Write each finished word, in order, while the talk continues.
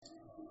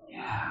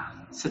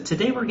So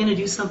today we're going to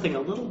do something a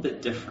little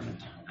bit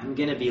different. I'm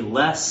going to be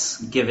less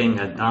giving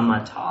a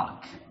Dhamma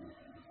talk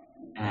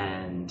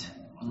and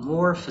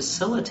more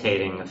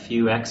facilitating a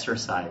few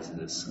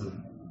exercises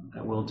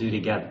that we'll do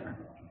together.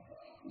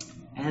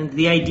 And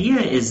the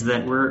idea is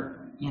that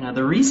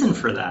the reason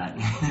for that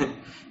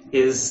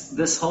is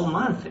this whole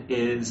month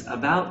is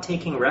about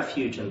taking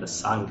refuge in the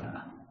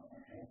Sangha.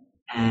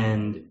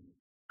 And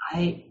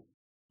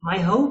my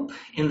hope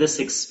in this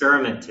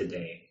experiment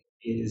today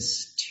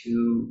is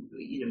to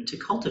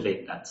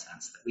cultivate that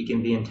sense, that we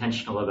can be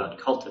intentional about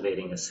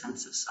cultivating a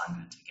sense of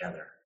Sangha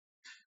together.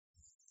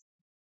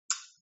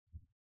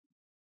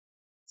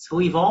 So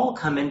we've all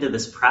come into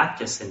this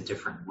practice in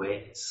different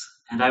ways.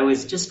 And I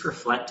was just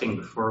reflecting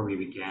before we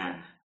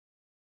began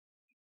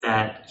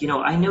that,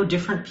 I know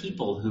different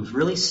people who've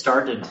really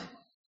started,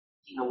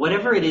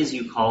 whatever it is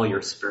you call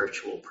your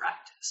spiritual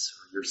practice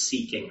or your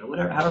seeking or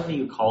whatever, however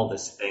you call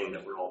this thing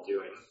that we're all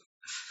doing.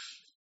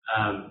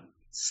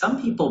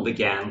 Some people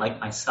began, like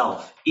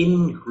myself,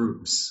 in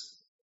groups.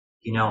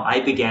 I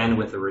began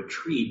with a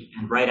retreat,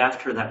 and right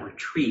after that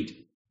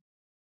retreat,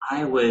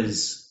 I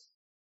was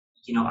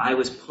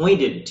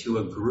pointed to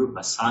a group,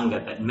 a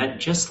Sangha, that met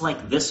just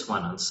like this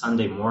one on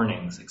Sunday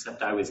mornings,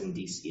 except I was in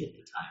DC at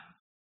the time.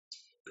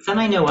 But then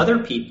I know other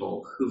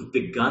people who've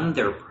begun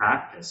their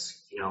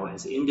practice,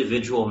 as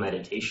individual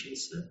meditation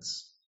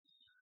sits.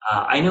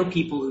 I know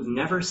people who've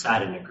never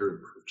sat in a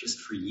group, who just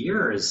for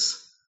years,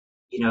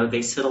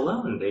 they sit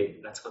alone.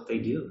 That's what they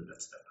do.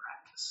 That's their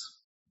practice.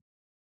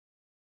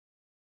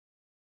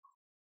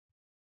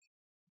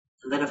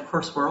 And then, of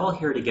course, we're all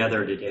here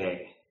together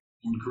today.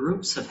 And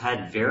groups have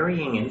had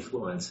varying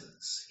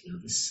influences.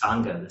 This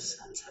Sangha, this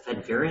sense, have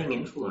had varying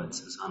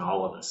influences on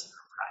all of us in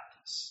our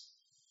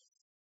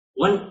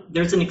practice.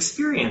 There's an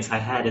experience I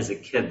had as a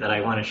kid that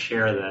I want to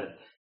share that,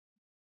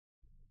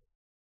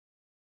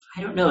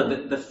 I don't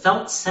know, the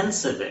felt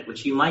sense of it,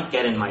 which you might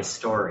get in my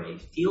story,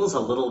 feels a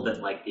little bit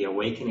like the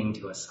awakening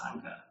to a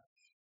Sangha.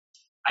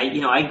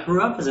 I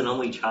grew up as an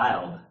only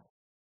child.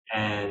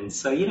 And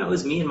so, it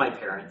was me and my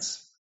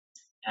parents.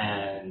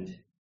 And,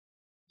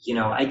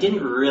 I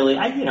didn't really,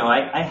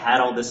 I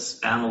had all this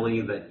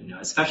family that,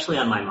 especially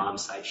on my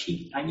mom's side,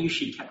 I knew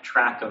she kept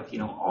track of,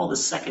 all the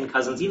second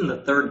cousins, even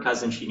the third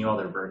cousin, she knew all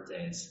their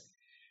birthdays.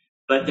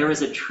 But there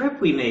was a trip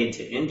we made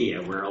to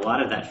India where a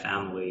lot of that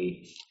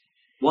family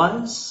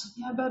was,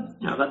 about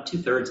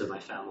 2/3 of my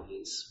family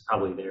is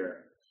probably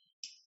there.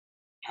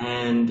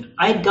 And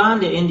I'd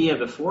gone to India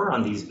before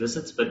on these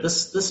visits, but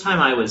this time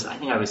I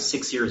think I was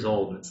 6 years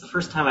old. And it's the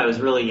first time I was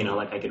really,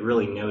 I could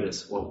really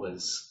notice what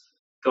was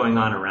going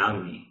on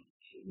around me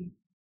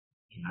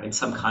in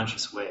some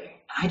conscious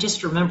way. And I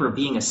just remember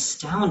being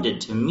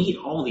astounded to meet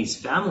all these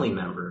family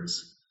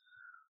members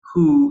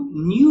who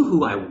knew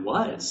who I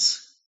was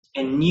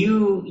and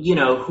knew,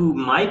 who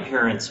my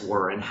parents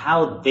were and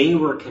how they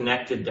were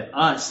connected to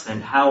us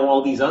and how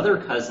all these other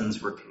cousins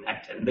were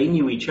connected. And they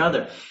knew each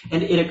other.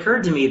 And it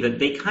occurred to me that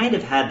they kind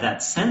of had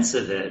that sense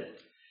of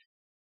it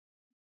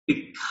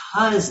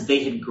because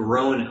they had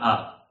grown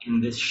up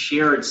in this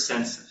shared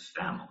sense of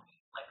family.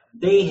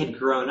 They had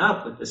grown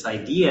up with this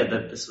idea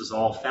that this was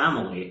all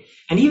family.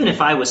 And even if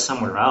I was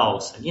somewhere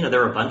else, and,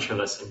 there were a bunch of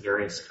us in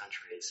various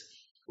countries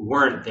who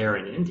weren't there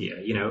in India,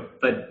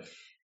 but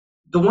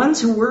the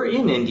ones who were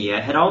in India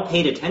had all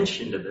paid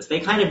attention to this. They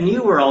kind of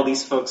knew where all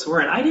these folks were.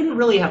 And I didn't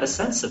really have a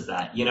sense of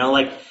that,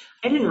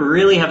 I didn't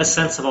really have a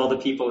sense of all the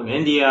people in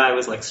India. I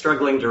was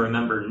struggling to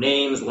remember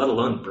names, let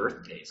alone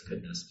birthdays,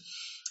 goodness,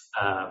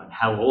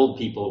 how old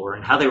people were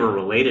and how they were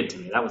related to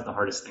me. That was the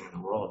hardest thing in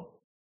the world.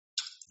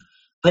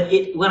 But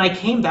when I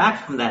came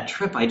back from that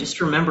trip, I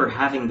just remember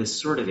having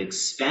this sort of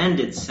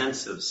expanded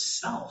sense of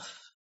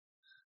self,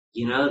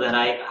 that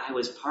I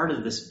was part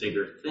of this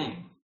bigger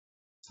thing.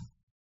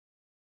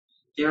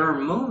 There are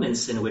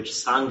moments in which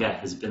Sangha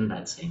has been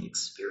that same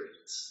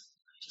experience.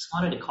 I just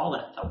wanted to call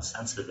that felt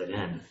sense of it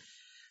in.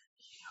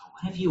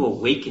 When have you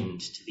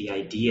awakened to the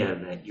idea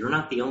that you're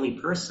not the only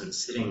person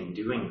sitting and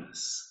doing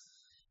this?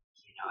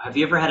 Have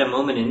you ever had a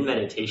moment in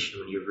meditation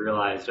when you've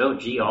realized, oh,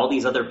 gee, all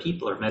these other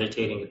people are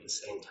meditating at the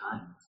same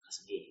time as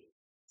me,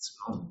 this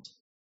moment?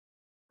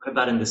 What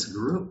about in this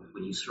group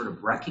when you sort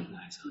of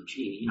recognize, oh,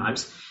 gee,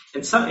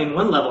 in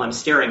one level I'm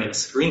staring at a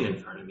screen in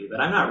front of me, but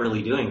I'm not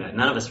really doing that.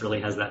 None of us really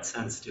has that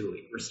sense, do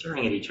we? We're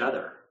staring at each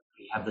other.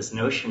 We have this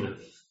notion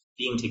of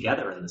being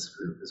together in this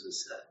group, as we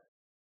said.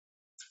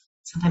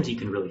 Sometimes you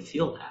can really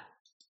feel that.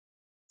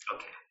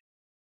 Okay.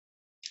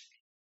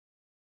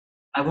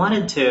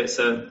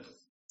 So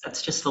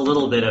that's just a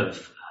little bit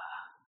of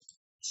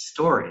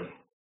story.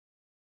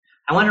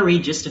 I want to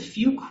read just a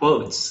few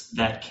quotes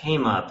that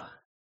came up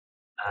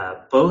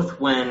both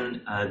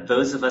when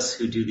those of us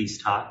who do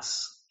these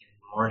talks in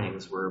the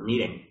mornings were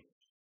meeting,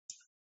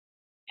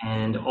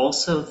 and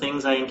also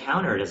things I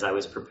encountered as I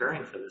was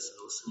preparing for this and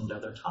listening to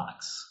other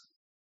talks.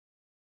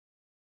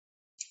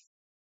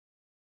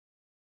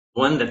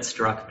 One that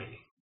struck me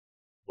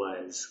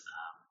was,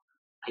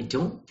 I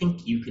don't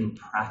think you can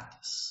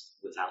practice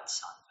without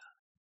Sangha.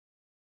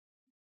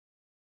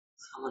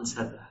 Someone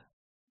said that.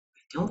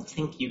 I don't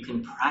think you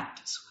can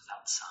practice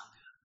without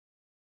Sangha.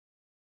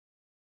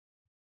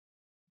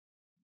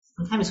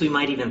 Sometimes we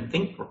might even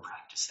think we're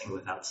practicing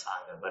without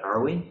Sangha, but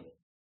are we?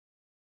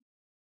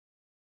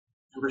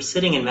 And we're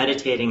sitting and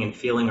meditating and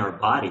feeling our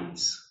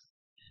bodies.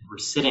 And we're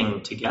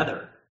sitting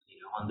together,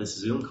 on this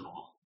Zoom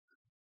call.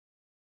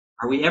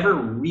 Are we ever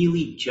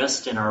really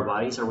just in our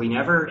bodies? Are we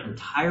never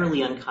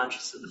entirely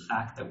unconscious of the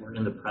fact that we're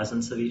in the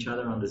presence of each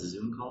other on this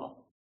Zoom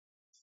call?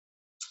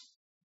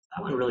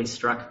 That one really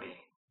struck me.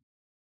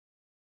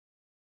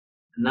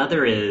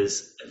 Another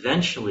is,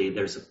 eventually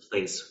there's a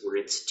place where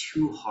it's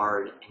too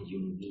hard and you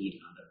need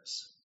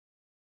others.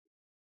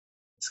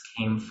 This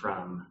came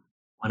from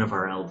one of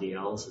our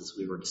LDLs as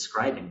we were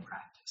describing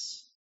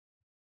practice,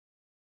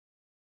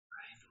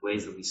 right? The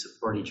ways that we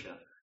support each other.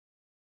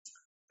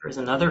 There's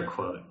another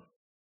quote.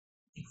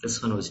 I think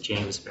this one was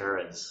James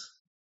Barra's.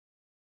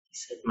 He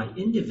said, "My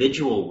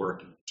individual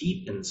work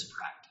deepens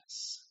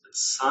practice, but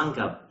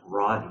Sangha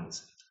broadens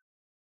it."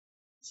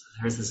 So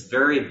there's this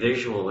very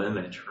visual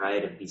image,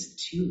 right, of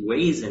these two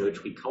ways in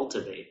which we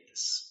cultivate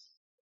this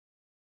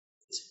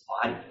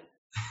body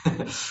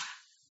of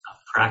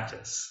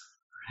practice,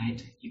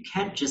 right? You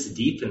can't just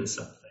deepen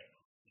something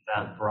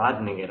without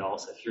broadening it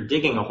also. If you're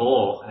digging a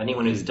hole,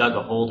 anyone who's dug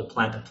a hole to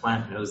plant a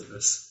plant knows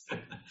this.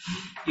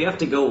 You have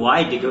to go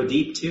wide to go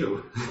deep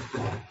too.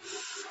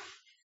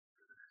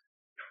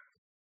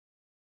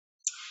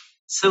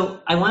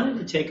 So I wanted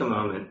to take a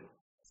moment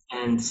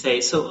and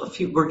say,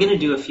 we're going to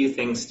do a few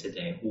things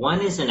today.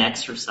 One is an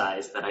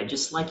exercise that I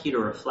just like you to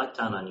reflect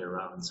on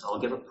your own. So I'll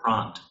give a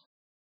prompt.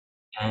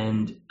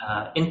 And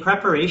in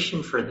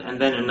preparation for that, and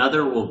then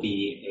another will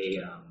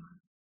be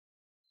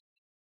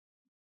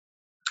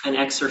an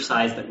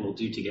exercise that we'll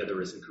do together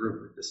as a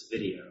group with this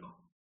video.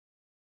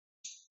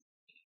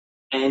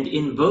 And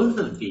in both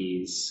of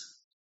these,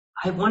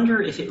 I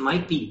wonder if it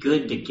might be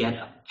good to get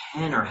a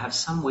pen or have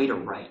some way to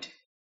write.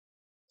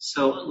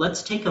 So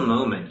let's take a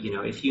moment.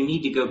 If you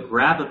need to go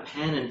grab a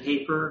pen and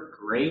paper,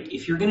 great.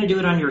 If you're going to do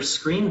it on your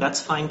screen, that's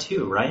fine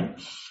too,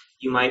 right?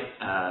 You might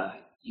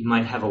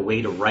have a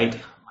way to write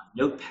on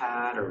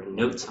Notepad or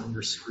notes on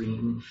your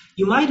screen.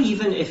 You might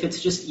even, if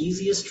it's just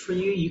easiest for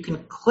you, you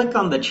can click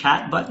on the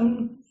chat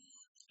button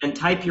and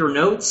type your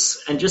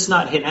notes and just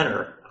not hit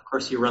enter. Of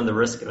course, you run the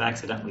risk of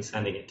accidentally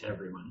sending it to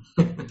everyone.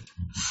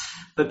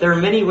 But there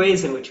are many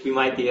ways in which we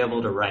might be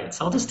able to write.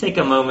 So I'll just take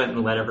a moment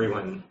and let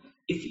everyone,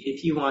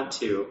 if you want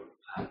to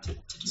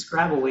just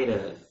grab a way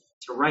to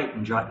write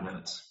and jot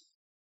notes.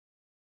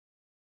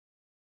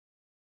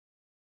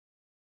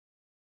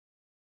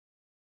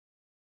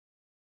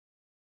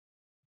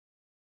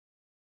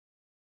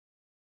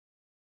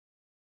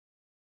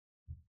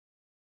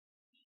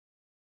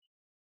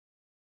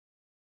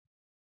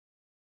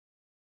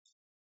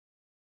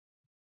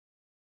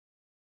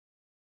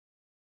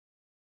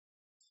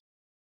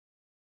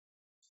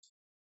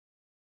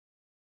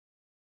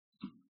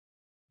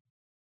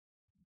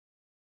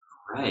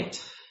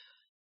 Right.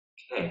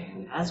 Okay,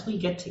 and as we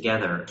get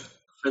together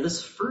for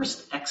this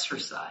first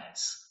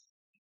exercise,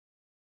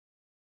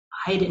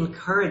 I'd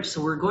encourage,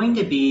 so we're going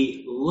to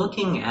be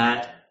looking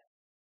at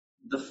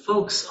the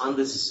folks on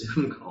this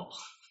Zoom call.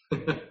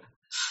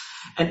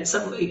 And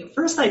so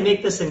first I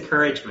make this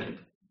encouragement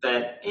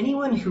that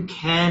anyone who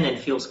can and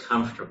feels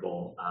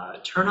comfortable,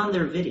 turn on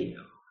their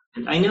video.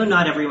 And I know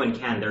not everyone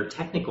can. There are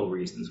technical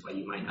reasons why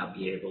you might not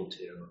be able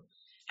to.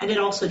 And it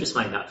also just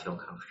might not feel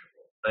comfortable.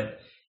 But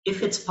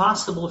if it's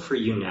possible for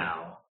you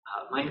now,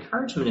 my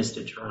encouragement is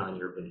to turn on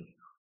your video.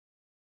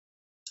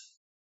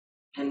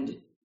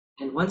 And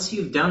once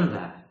you've done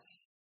that,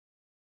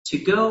 to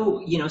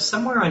go,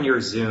 somewhere on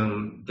your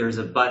Zoom, there's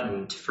a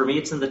button. For me,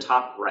 it's in the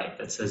top right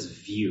that says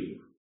View.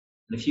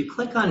 And if you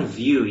click on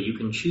View, you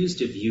can choose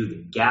to view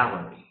the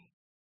gallery.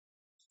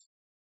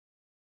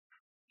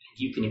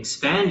 You can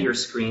expand your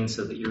screen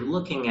so that you're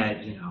looking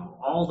at,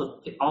 all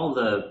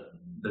the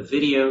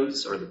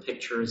videos or the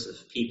pictures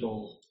of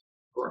people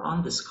who are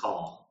on this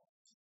call.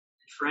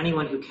 For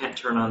anyone who can't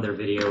turn on their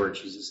video or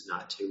chooses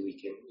not to,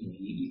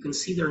 you can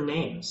see their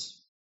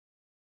names.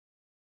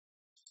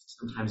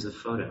 Sometimes a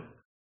photo.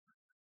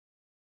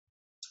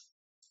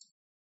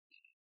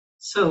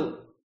 So,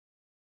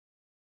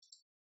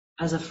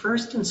 as a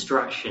first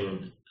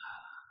instruction,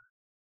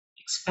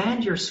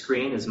 expand your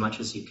screen as much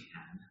as you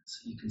can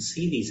so you can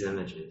see these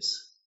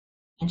images.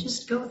 And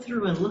just go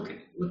through and look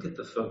at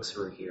the folks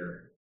who are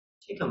here.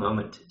 Take a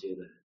moment to do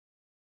that.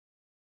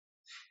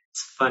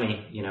 It's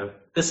funny,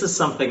 this is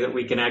something that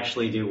we can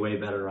actually do way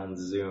better on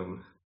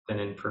Zoom than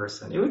in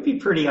person. It would be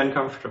pretty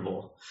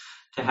uncomfortable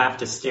to have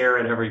to stare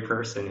at every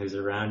person who's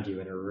around you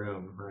in a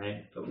room,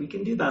 right? But we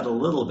can do that a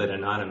little bit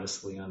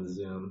anonymously on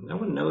Zoom. No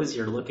one knows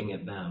you're looking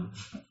at them.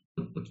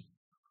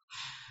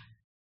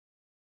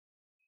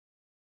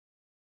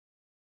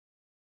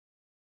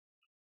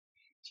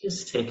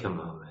 Just take a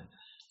moment.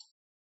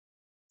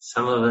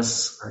 Some of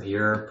us are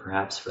here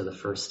perhaps for the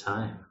first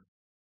time.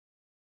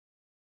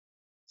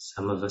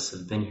 Some of us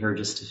have been here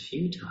just a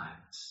few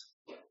times.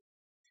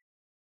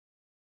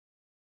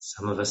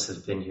 Some of us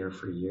have been here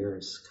for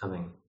years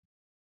coming.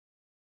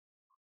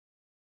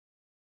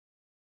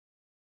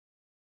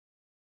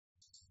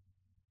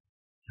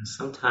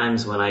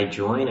 Sometimes when I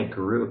join a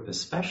group,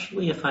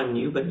 especially if I'm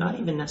new, but not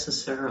even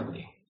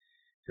necessarily,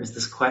 there's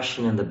this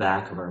question in the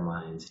back of our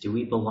minds. Do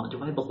I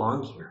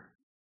belong here?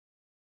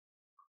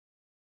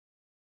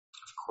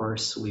 Of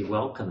course, we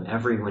welcome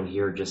everyone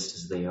here just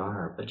as they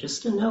are, but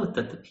just to note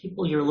that the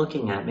people you're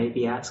looking at may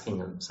be asking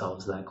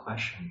themselves that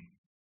question.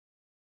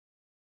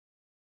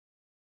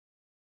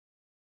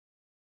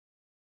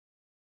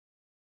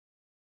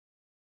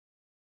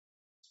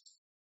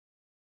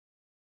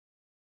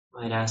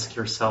 You might ask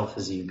yourself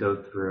as you go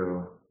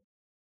through,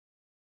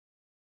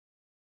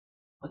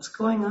 what's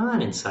going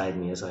on inside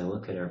me as I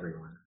look at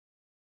everyone?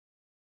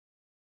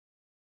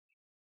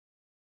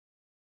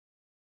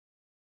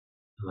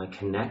 Am I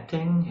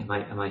connecting?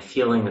 Am I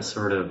feeling a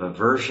sort of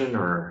aversion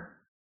or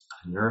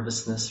a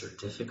nervousness or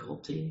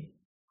difficulty?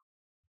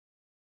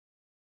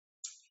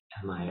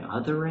 Am I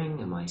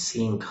othering? Am I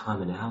seeing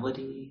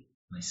commonality?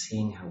 Am I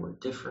seeing how we're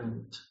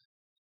different?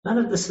 None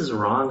of this is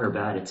wrong or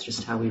bad. It's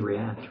just how we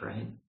react,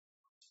 right?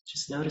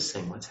 Just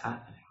noticing what's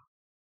happening.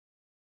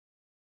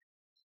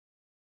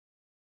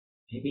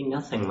 Maybe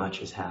nothing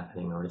much is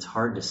happening, or it's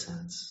hard to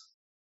sense.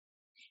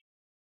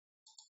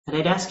 And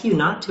I'd ask you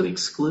not to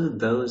exclude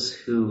those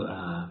who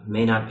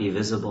may not be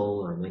visible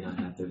or may not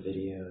have their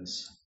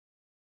videos.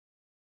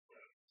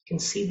 You can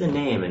see the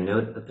name and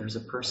note that there's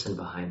a person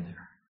behind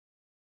there.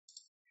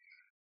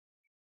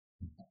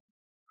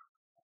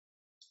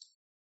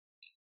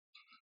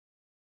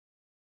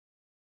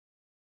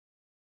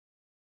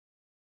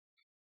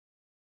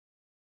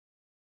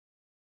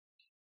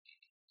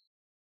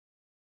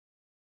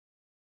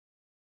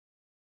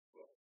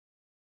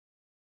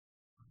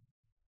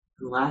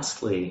 And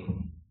lastly,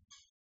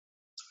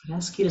 I'd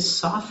ask you to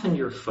soften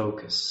your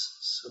focus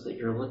so that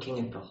you're looking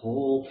at the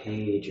whole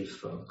page of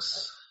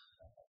folks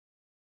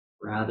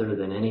rather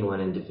than any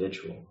one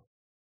individual.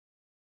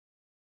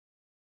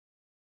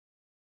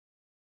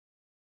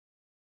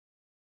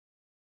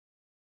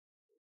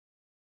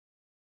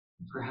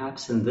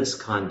 Perhaps in this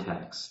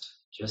context,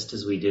 just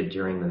as we did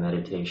during the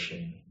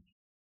meditation,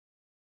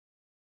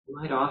 you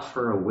might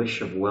offer a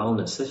wish of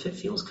wellness if it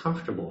feels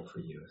comfortable for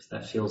you, if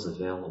that feels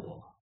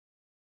available.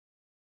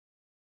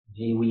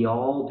 May we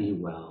all be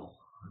well,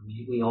 or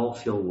may we all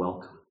feel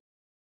welcome.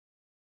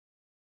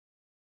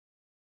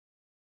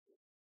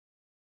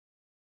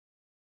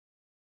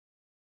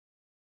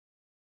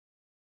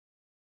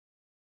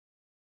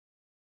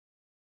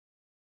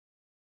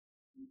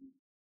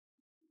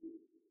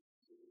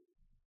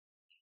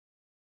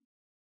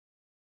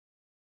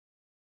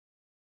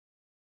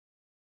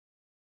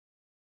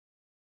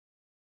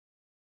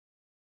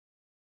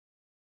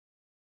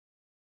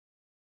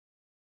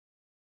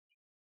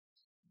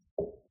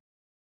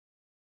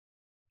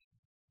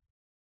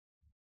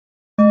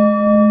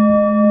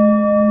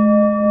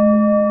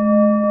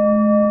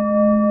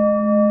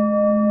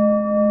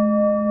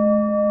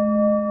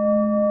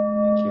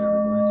 Thank you,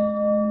 everyone.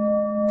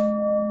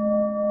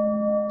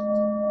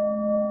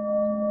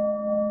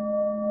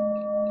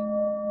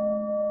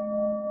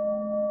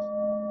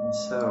 And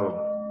so,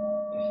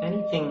 if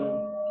anything,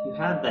 you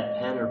have that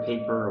pen or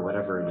paper or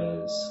whatever it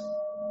is,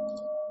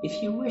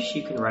 if you wish,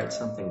 you can write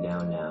something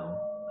down now.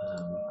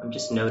 I'm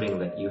just noting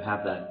that you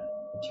have that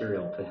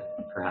material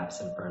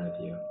perhaps in front of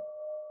you.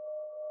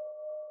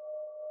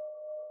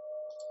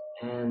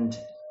 And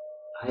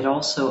I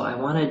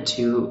wanted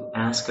to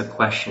ask a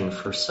question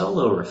for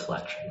solo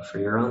reflection, for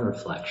your own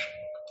reflection.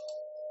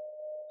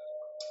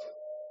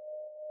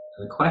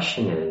 The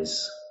question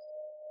is,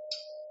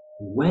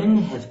 when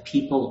have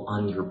people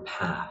on your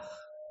path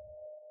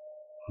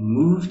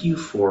moved you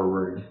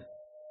forward,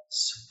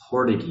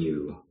 supported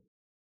you,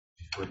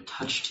 or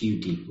touched you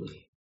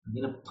deeply? I'm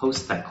going to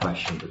post that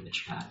question to the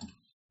chat.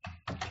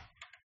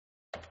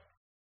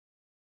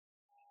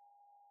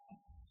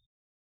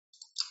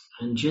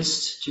 And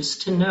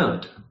just to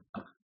note,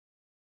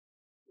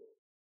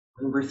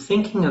 when we're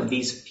thinking of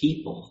these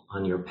people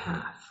on your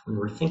path, when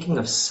we're thinking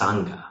of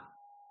Sangha,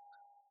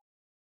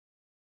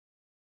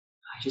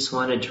 I just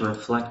wanted to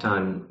reflect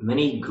on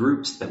many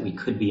groups that we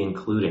could be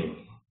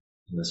including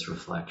in this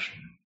reflection.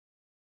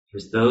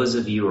 There's those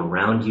of you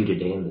around you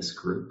today in this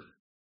group.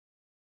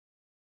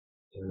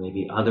 There may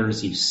be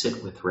others you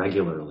sit with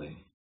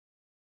regularly.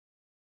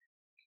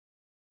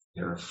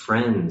 There are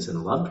friends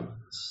and loved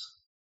ones.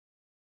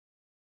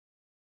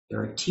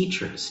 There are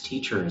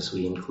teachers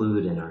we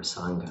include in our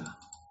Sangha.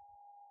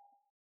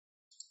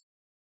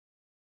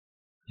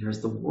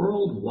 There's the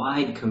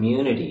worldwide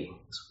community,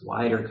 this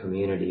wider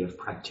community of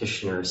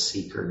practitioners,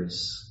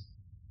 seekers.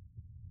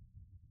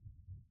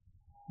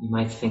 You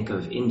might think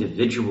of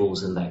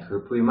individuals in that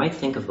group, or you might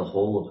think of the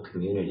whole of a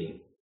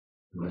community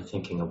when we're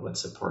thinking of what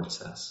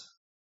supports us.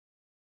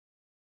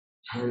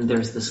 And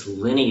there's this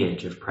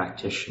lineage of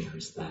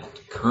practitioners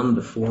that come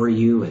before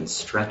you and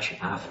stretch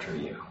after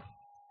you.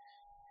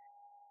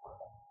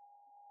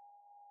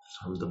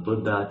 From the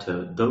Buddha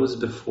to those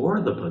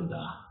before the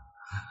Buddha.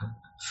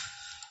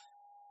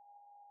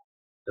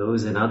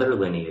 Those in other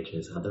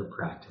lineages, other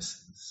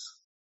practices.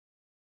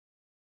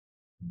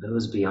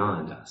 Those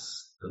beyond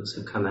us, those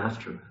who come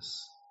after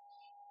us.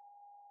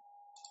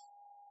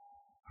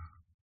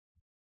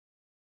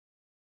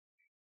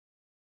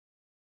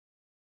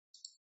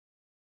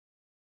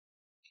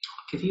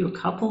 give you a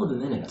couple of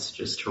minutes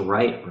just to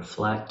write,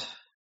 reflect,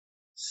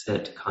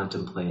 sit,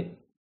 contemplate.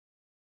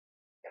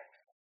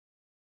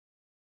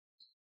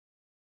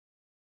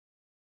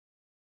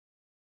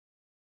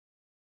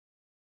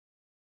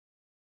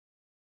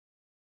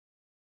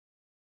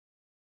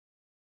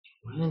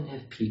 When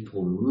have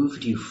people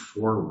moved you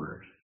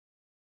forward,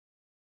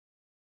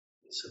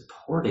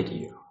 supported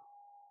you,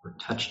 or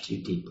touched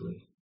you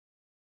deeply?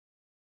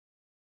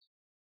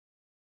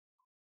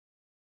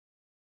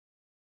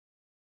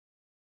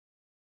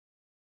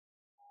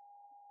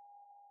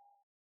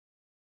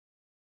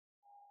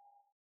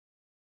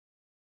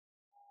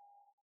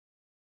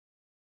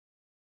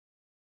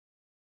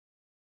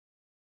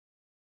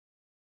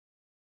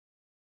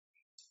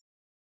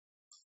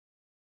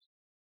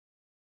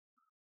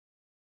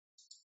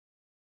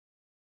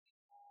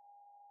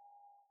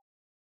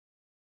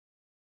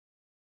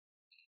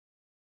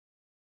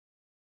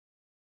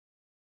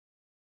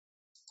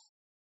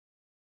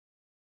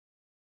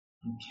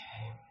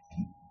 Okay.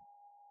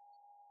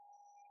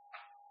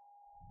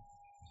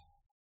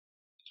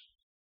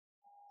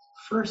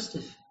 First,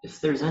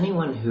 if there's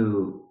anyone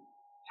who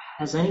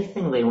has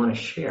anything they want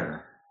to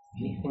share,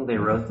 anything they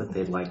wrote that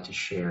they'd like to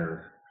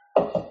share,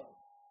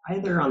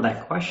 either on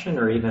that question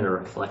or even a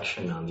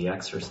reflection on the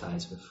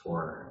exercise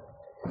before,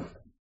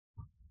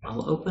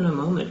 I'll open a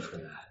moment for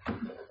that.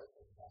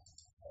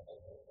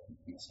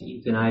 So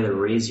you can either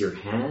raise your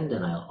hand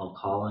and I'll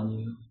call on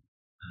you.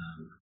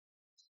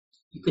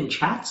 You can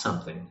chat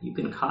something. You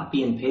can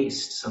copy and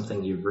paste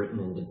something you've written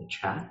into the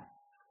chat.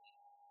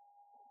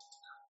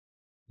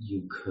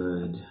 You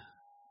could,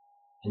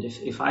 and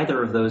if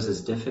either of those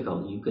is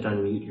difficult, you could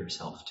unmute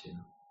yourself too.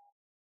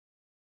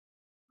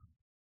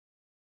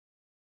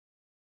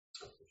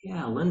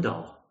 Yeah,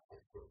 Lyndall,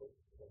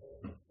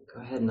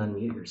 go ahead and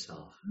unmute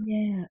yourself.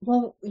 Yeah.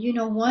 Well,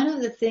 one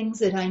of the things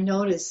that I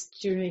noticed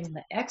during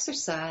the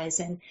exercise,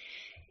 and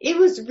it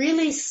was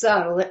really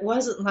subtle. It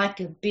wasn't like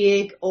a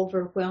big,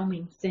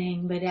 overwhelming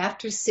thing, but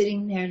after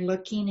sitting there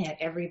looking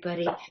at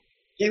everybody,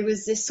 there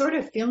was this sort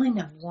of feeling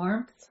of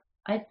warmth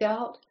I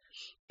felt.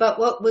 But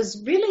what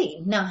was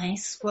really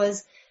nice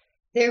was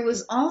there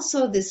was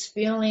also this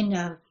feeling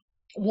of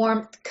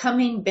warmth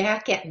coming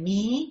back at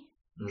me,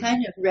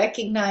 kind of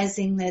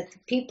recognizing that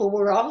people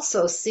were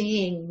also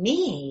seeing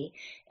me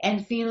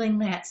and feeling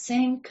that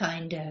same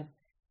kind of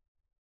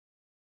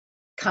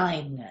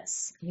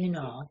kindness,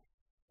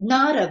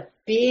 not a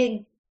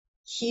big,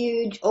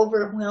 huge,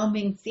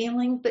 overwhelming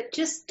feeling, but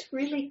just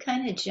really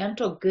kind of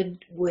gentle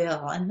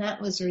goodwill. And that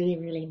was really,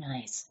 really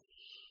nice.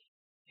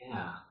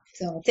 Yeah.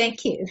 So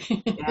thank you.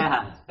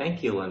 Yeah,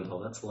 thank you, Lyndall.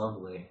 That's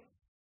lovely.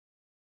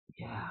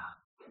 Yeah.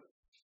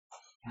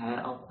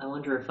 I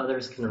wonder if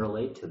others can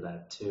relate to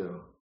that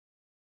too.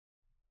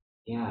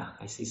 Yeah,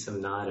 I see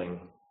some nodding.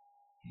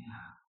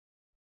 Yeah.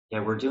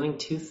 Yeah, we're doing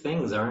two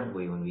things, aren't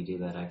we, when we do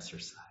that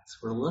exercise?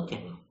 We're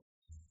looking.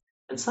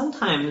 And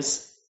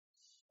sometimes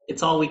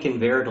it's all we can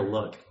bear to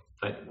look,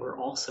 but we're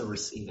also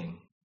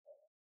receiving.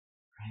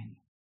 Right?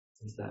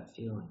 There's that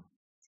feeling.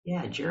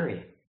 Yeah,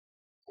 Jerry.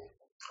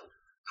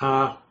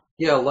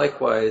 Yeah,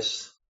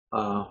 likewise,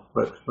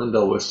 what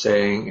Linda was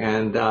saying.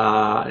 And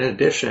in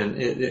addition,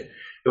 it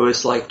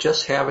was like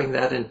just having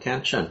that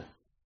intention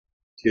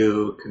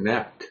to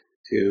connect,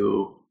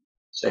 to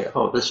say,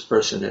 oh, this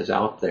person is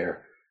out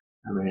there.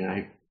 I mean,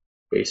 I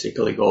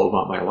basically go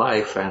about my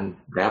life and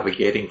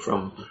navigating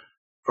from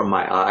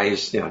my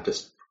eyes,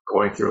 just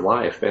going through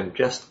life and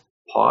just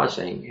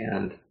pausing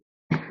and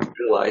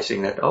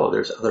realizing that, oh,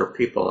 there's other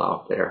people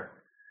out there.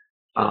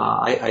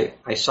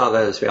 I saw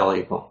that as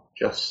valuable,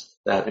 just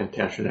that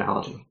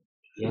intentionality.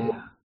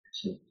 Yeah.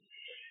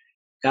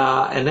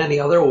 And then the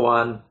other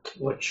one,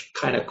 which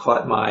kind of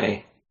caught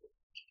my,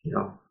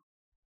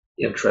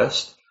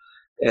 interest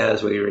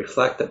as we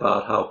reflect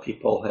about how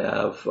people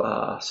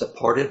have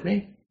supported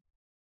me.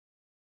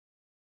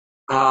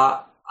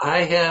 I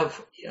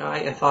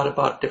thought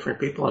about different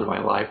people in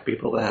my life,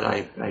 people that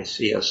I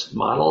see as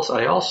models.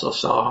 I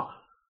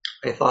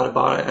thought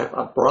about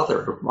a brother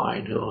of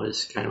mine who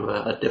is kind of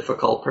a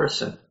difficult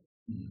person,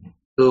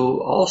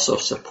 who also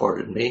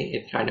supported me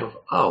in kind of,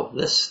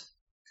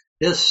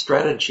 his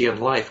strategy in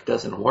life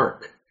doesn't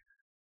work.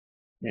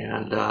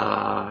 And,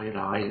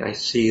 I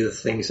see the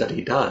things that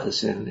he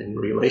does in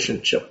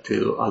relationship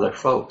to other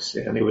folks.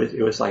 And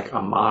it was like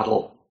a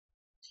model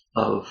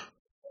of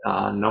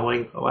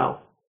knowing,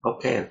 well,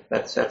 okay,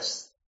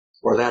 that's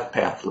where that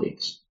path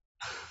leads.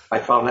 I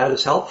found that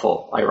as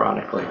helpful,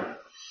 ironically.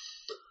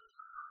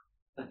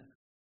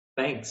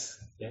 Thanks.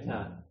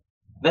 Yeah.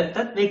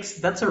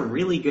 That's a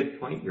really good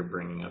point you're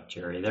bringing up,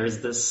 Jerry.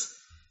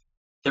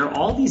 There are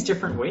all these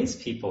different ways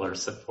people are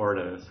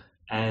supportive.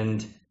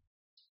 And,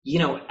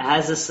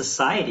 as a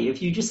society,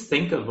 if you just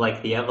think of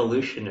like the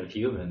evolution of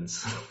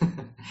humans,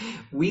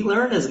 we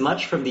learn as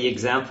much from the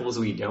examples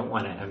we don't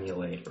want to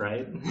emulate,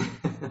 right?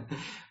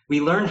 We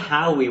learn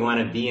how we want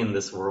to be in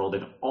this world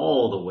in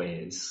all the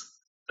ways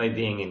by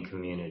being in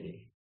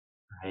community,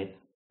 right?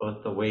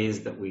 Both the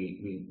ways that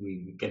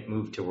we get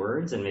moved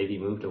towards and maybe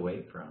moved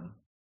away from.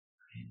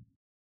 Right?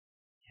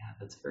 Yeah,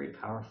 that's very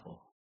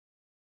powerful.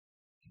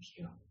 Thank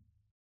you.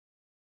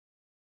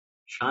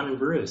 Sean and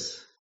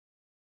Bruce.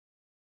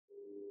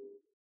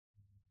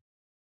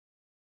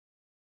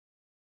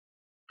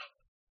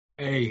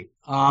 Hey,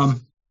 I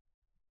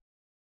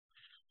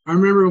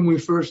remember when we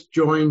first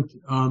joined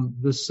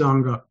the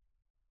Sangha,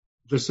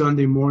 the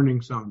Sunday morning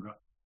Sangha.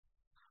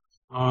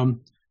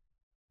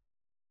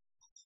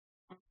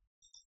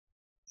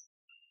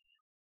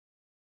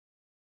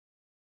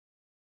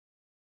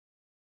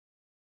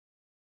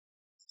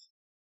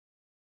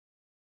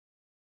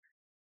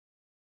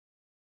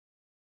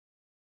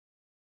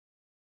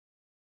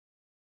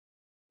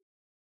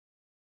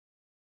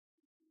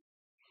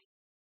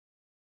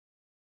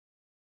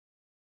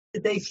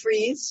 Did they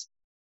freeze?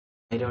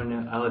 I don't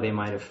know. Oh, they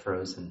might have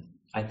frozen.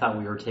 I thought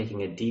we were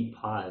taking a deep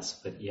pause,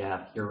 but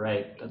yeah, you're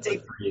right. That's a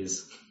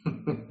freeze.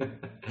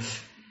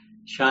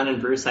 Sean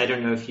and Bruce, I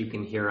don't know if you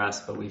can hear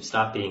us, but we've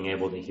stopped being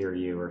able to hear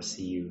you or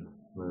see you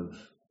move.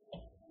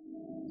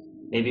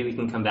 Maybe we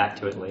can come back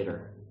to it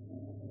later.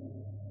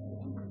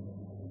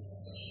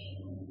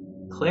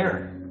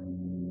 Claire.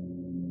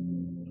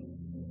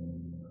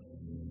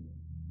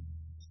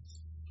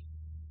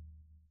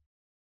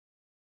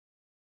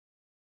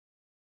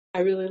 I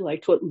really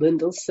liked what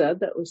Lyndall said.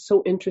 That was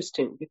so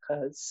interesting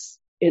because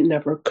it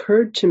never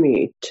occurred to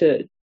me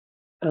to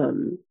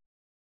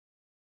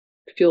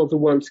feel the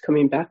warmth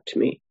coming back to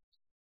me.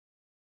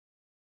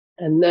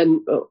 And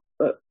then,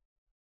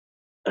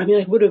 I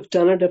mean, I would have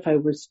done it if I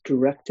was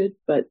directed,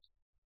 but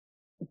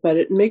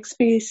it makes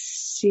me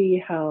see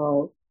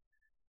how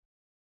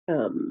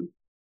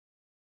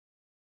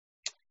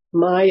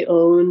my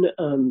own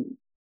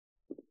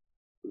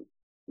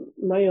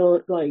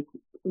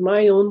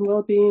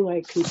well-being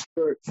I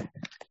consider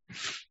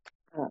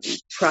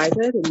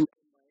private and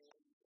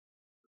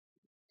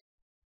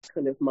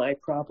kind of my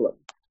problem.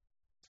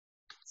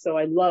 So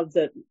I love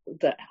that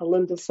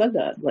Linda said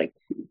that. Like,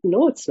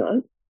 no, it's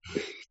not.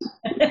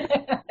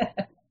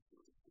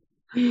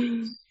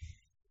 It's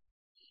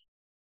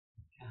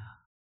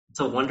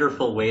a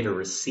wonderful way to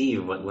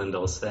receive what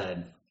Lyndall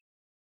said.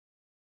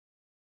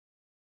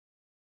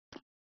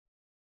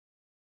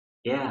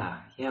 Yeah,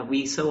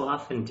 we so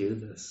often do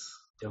this,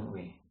 don't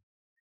we?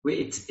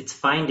 It's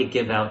fine to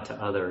give out to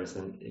others,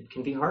 and it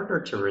can be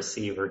harder to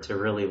receive or to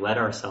really let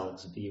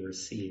ourselves be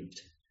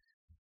received.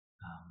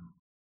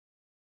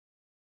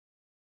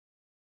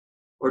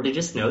 Or to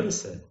just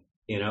notice it,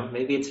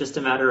 maybe it's just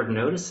a matter of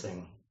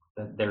noticing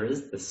that there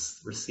is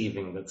this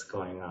receiving that's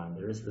going on.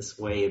 There is this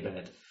way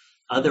that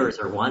others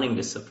are wanting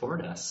to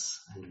support us,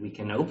 and we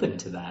can open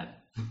to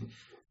that.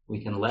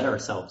 We can let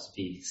ourselves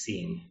be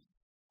seen,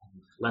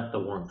 and let the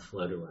warmth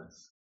flow to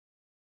us.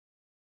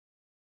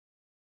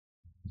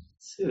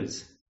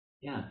 Suze,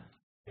 yeah.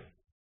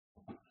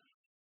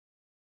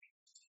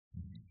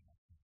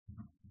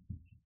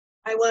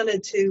 I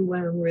wanted to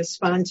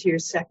respond to your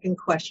second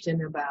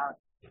question about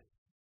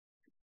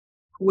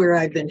where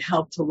I've been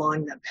helped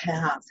along the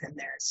path, and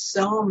there's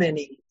so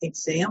many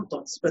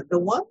examples, but the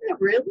one that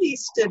really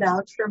stood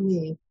out for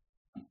me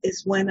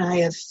is when I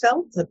have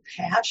felt the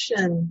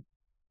passion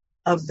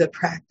of the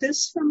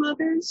practice from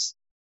others,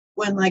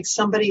 when like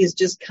somebody has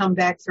just come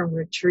back from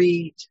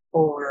retreat,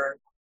 or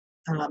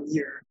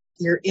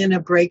you're in a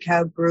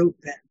breakout group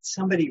and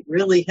somebody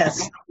really has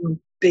something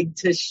big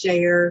to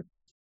share,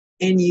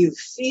 and you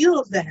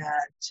feel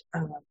that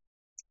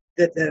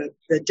the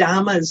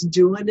Dhamma is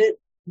doing it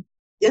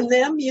in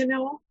them,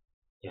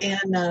 Yeah.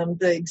 And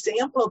the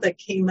example that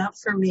came up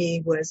for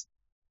me was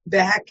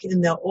back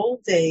in the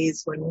old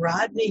days when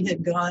Rodney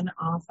had gone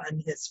off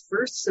on his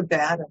first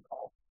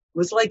sabbatical. It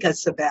was like a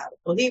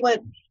sabbatical.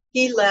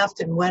 He left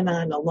and went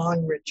on a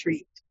long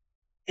retreat.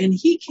 And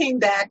he came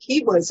back,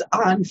 he was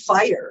on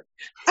fire.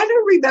 I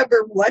don't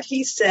remember what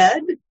he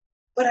said,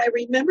 but I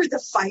remember the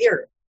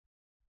fire.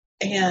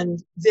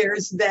 And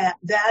there's that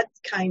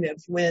kind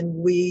of when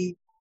we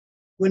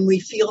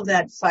feel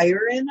that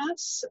fire in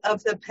us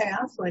of the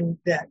path,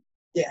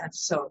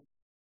 so,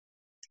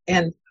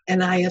 and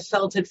I have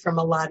felt it from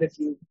a lot of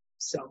you.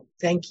 So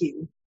thank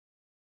you.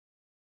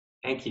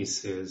 Thank you,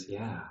 Suze.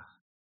 Yeah.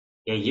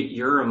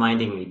 You're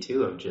reminding me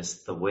too of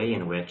just the way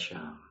in which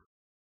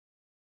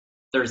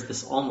there's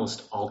this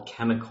almost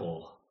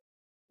alchemical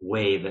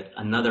way that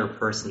another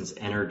person's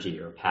energy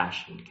or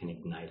passion can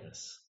ignite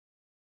us.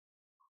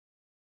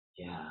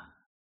 Yeah,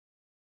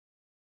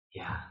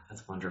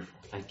 that's wonderful.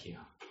 Thank you.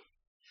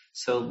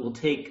 So we'll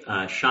take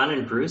Sean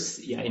and Bruce.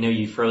 Yeah, I know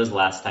you froze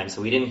last time,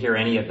 so we didn't hear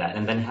any of that.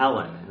 And then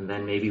Helen, and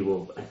then maybe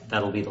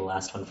that'll be the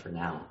last one for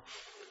now.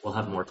 We'll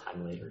have more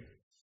time later.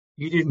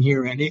 You didn't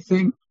hear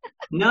anything?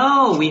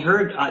 No, we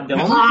heard, the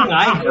only thing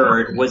I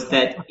heard was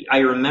that I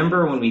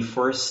remember when we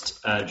first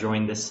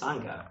joined this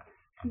Sangha.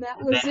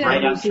 That was Then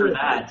right after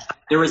that,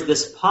 there was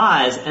this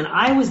pause, and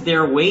I was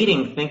there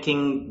waiting,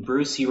 thinking,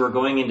 Bruce, you were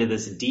going into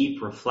this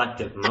deep,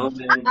 reflective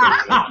moment,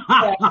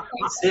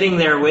 sitting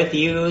there with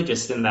you,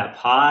 just in that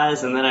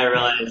pause, and then I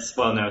realized,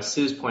 well, no,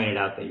 Suze pointed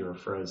out that you were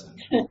frozen.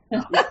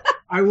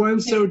 I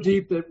went so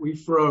deep that we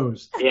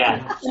froze.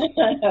 Yeah.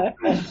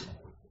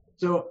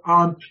 So,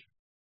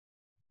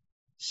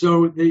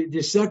 So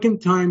the second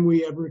time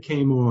we ever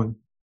came on,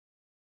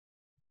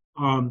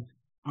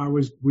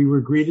 we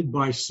were greeted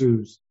by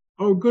Suze.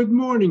 Oh, good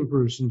morning,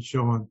 Bruce and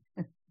Sean.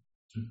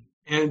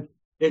 And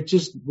it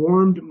just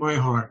warmed my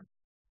heart.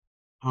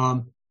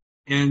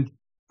 And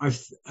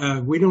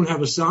we don't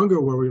have a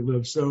Sangha where we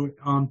live, so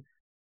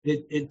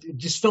it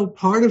just felt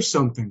part of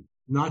something,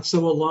 not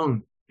so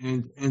alone.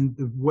 And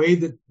the way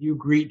that you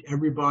greet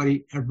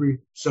everybody every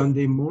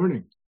Sunday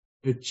morning,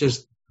 it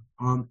just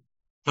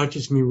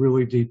touches me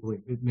really deeply.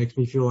 It makes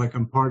me feel like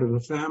I'm part of the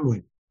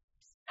family.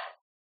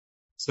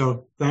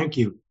 So thank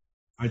you.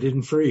 I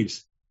didn't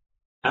freeze.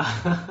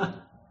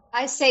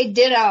 I say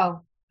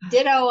ditto.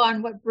 Ditto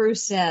on what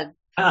Bruce said.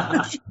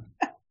 I'm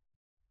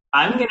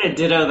going to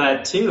ditto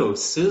that too.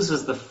 Suze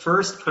was the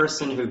first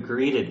person who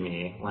greeted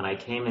me when I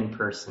came in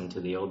person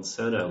to the old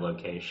Soto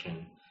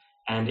location.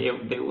 And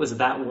it was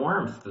that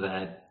warmth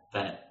that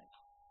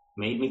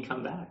made me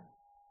come back.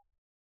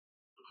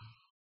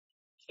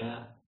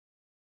 Yeah.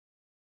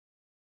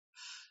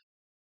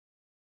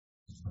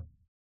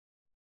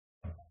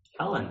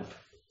 Helen.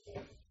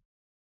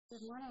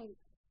 Good morning.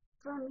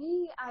 For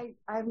me, I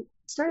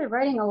started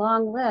writing a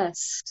long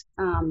list,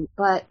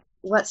 but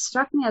what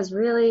struck me as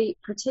really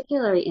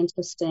particularly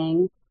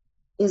interesting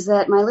is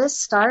that my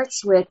list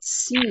starts with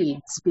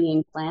seeds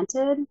being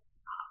planted,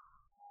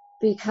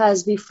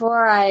 because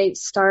before I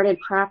started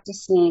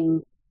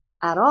practicing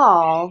at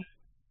all,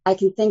 I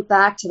can think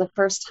back to the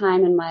first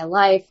time in my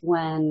life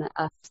when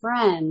a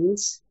friend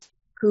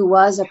who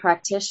was a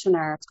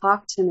practitioner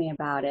talked to me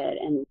about it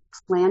and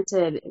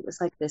planted, it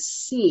was like this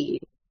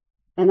seed.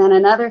 And then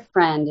another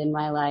friend in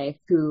my life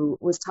who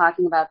was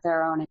talking about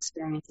their own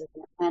experiences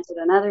and planted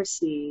another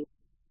seed.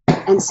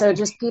 And so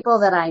just people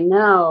that I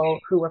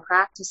know who were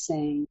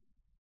practicing,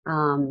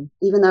 even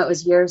though it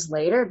was years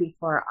later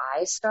before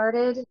I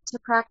started to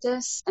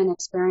practice and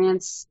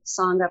experience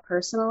Sangha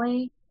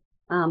personally,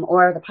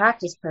 or the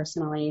practice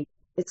personally,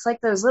 it's like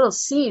those little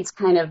seeds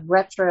kind of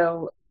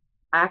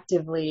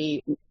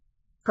retroactively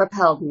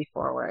propelled me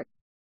forward.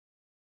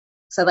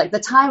 So like the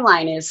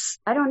timeline is,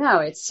 I don't know,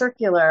 it's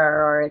circular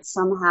or it's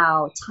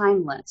somehow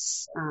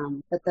timeless.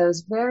 But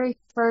those very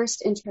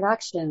first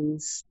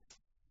introductions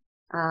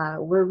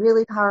were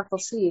really powerful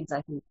seeds,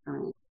 I think, for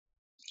me.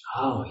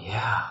 Oh,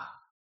 yeah.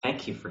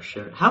 Thank you for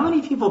sharing. How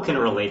many people can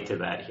relate to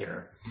that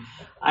here?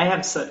 I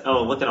have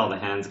oh, look at all the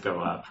hands go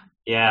up.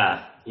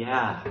 Yeah.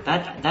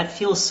 That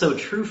feels so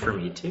true for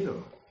me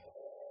too.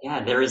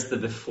 Yeah, there is the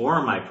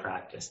before my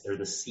practice. There are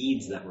the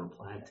seeds that were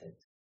planted.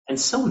 And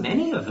so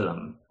many of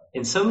them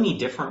in so many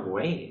different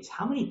ways.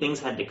 How many things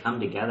had to come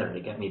together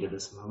to get me to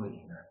this moment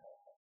here?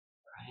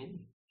 Right?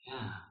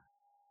 Yeah.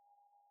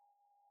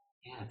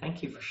 Yeah,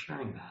 thank you for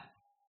sharing that.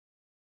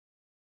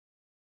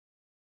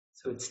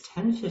 So it's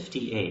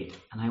 10:58,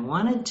 and I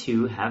wanted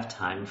to have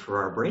time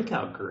for our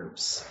breakout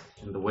groups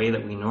in the way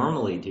that we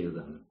normally do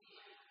them.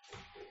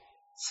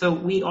 So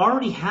we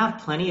already have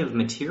plenty of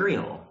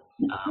material,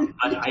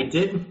 but I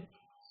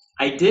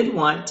did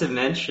want to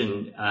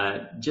mention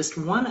just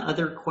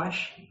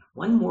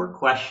one more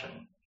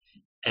question,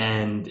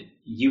 and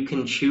you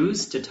can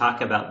choose to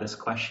talk about this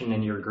question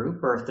in your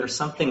group, or if there's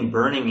something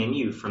burning in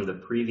you from the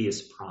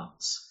previous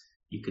prompts,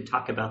 you could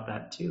talk about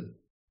that too.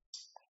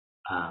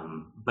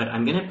 But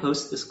I'm going to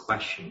post this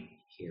question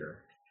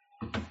here.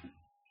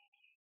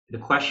 The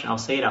question, I'll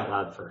say it out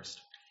loud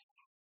first.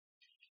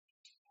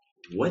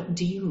 What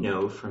do you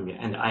know from your,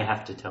 and I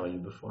have to tell you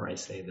before I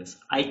say this,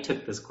 I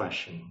took this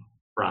question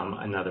from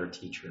another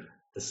teacher.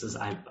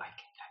 I'm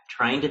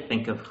trying to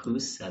think of who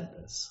said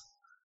this.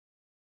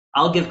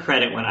 I'll give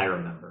credit when I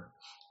remember,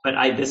 but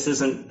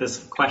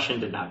this question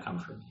did not come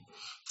from me.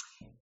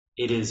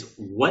 It is,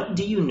 what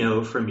do you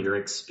know from your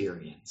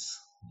experience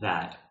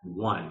that,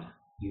 1,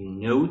 you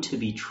know to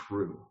be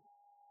true,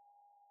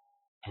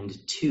 and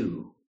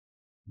 2,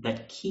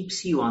 that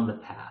keeps you on the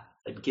path,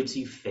 that gives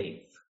you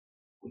faith,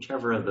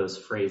 whichever of those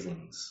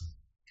phrasings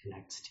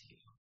connects to you.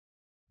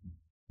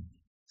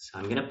 So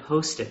I'm going to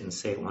post it and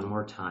say it one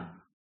more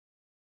time.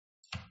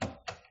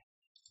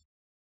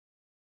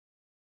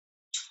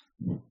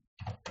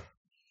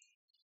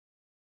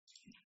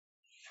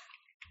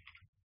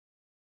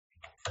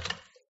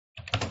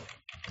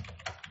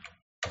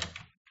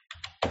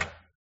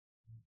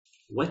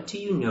 What do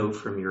you know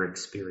from your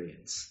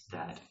experience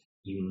that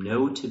you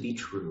know to be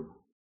true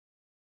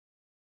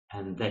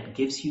and that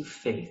gives you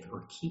faith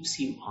or keeps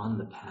you on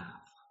the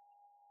path?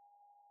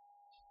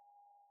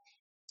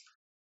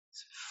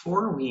 So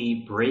before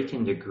we break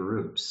into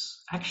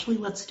groups, actually,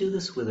 let's do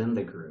this within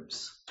the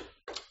groups.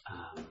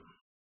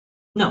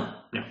 No.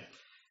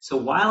 So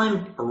while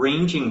I'm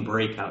arranging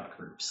breakout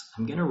groups,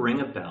 I'm going to ring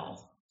a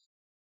bell,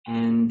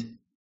 and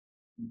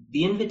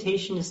the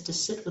invitation is to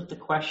sit with the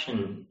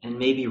question and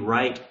maybe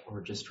write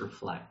or just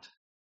reflect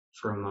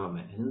for a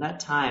moment. And in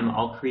that time,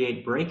 I'll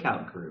create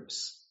breakout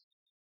groups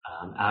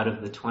out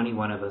of the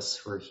 21 of us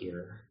who are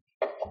here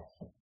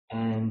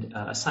and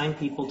assign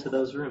people to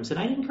those rooms. And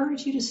I'd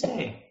encourage you to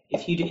stay.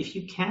 If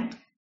you can't,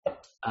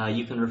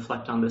 you can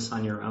reflect on this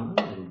on your own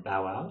and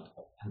bow out,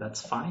 and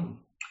that's fine.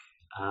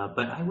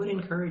 But I would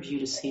encourage you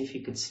to see if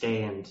you could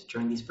stay and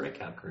join these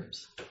breakout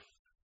groups.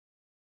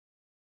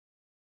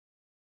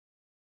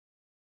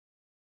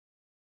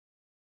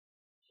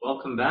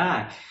 Welcome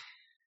back.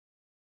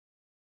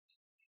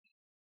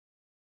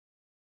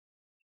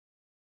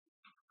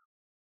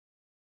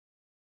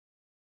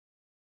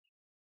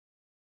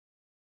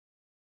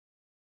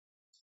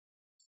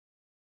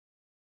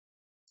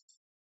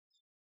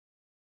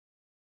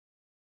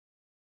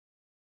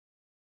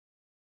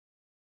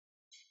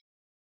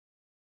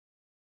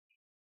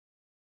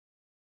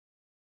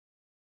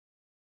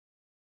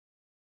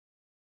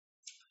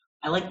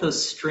 I like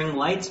those string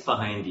lights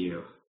behind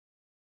you.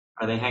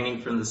 Are they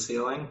hanging from the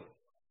ceiling?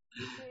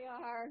 They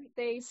are.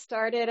 They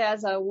started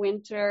as a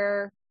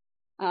winter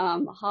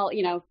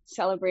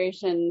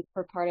celebration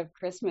for part of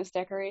Christmas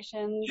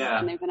decorations. Yeah.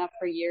 And they've been up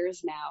for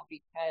years now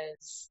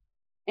because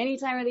any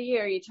time of the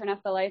year you turn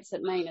off the lights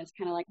at night, it's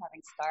kind of like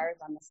having stars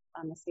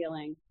on the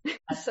ceiling.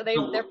 So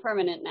they're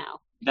permanent now.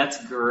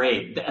 That's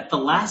great. At the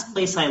last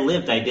place I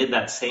lived, I did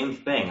that same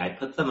thing. I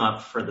put them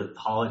up for the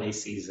holiday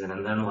season,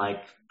 and then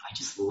I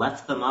just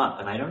left them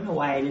up, and I don't know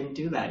why I didn't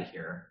do that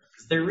here,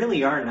 because they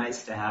really are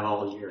nice to have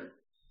all year.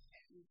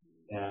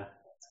 Yeah,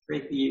 it's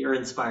great that you're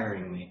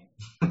inspiring me.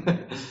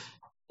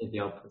 Maybe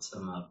I'll put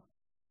some up.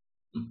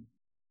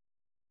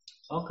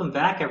 Welcome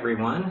back,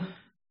 everyone.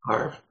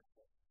 Harv?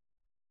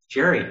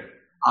 Jerry.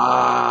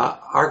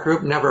 Our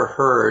group never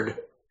heard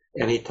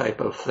any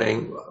type of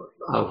thing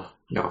of,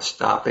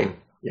 stopping,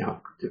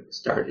 to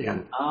start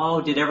in.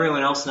 Oh, did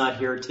everyone else not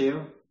hear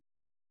too?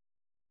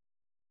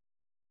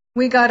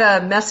 We got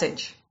a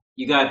message.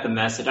 You got the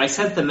message. I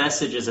sent the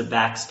message as a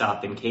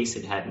backstop in case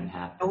it hadn't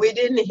happened. We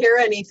didn't hear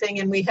anything,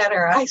 and we had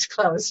our eyes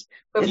closed.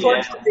 But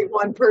fortunately,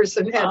 one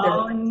person had their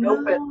eyes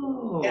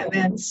open and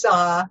then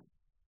saw.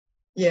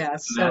 Yeah,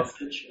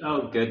 message.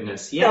 Oh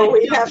goodness. Yeah. So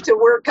we have to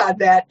work on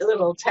that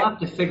little I'll have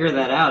to figure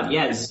that out.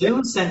 Yeah,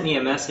 Zoom sent me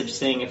a message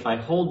saying if I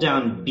hold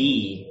down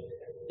B,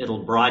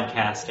 it'll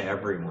broadcast to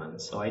everyone.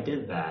 So I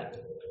did that.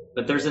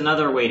 But there's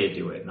another way to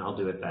do it, and I'll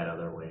do it that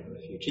other way in the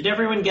future. Did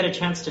everyone get a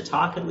chance to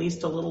talk at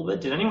least a little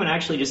bit? Did anyone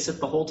actually just sit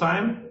the whole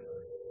time?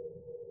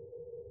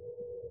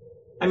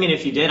 I mean,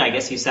 if you did, I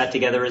guess you sat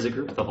together as a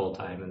group the whole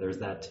time, and there's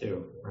that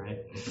too, right?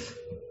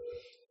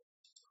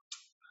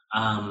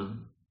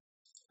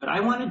 But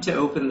I wanted to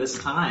open this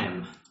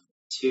time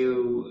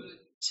to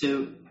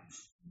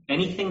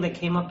anything that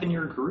came up in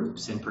your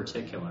groups in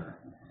particular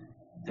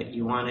that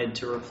you wanted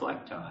to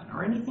reflect on,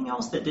 or anything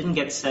else that didn't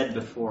get said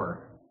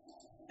before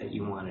that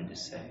you wanted to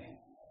say.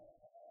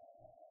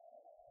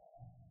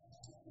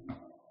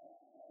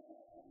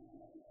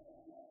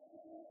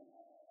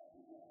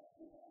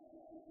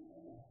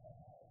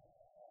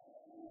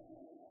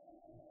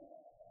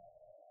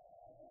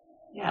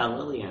 Yeah,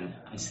 Lillian,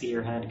 I see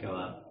your head go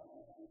up.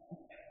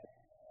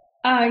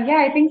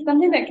 I think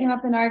something that came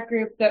up in our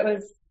group that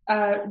was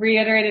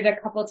reiterated a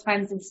couple of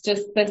times is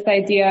just this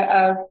idea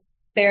of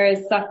there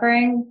is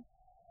suffering.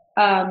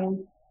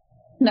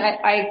 And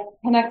I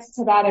connect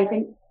to that, I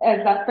think,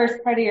 as that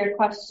first part of your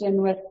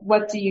question with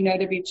what do you know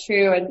to be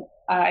true? And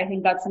I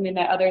think that's something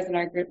that others in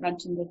our group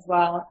mentioned as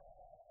well.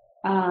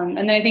 And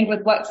then I think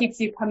with what keeps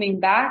you coming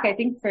back, I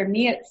think for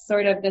me, it's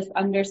sort of this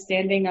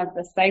understanding of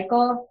the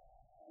cycle,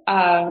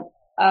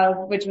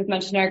 of which was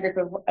mentioned in our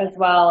group as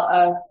well,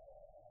 of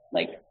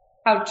like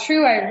how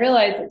true I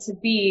realize it to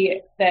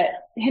be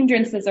that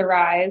hindrances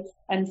arise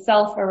and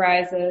self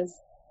arises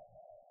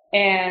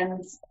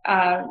and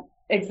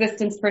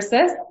existence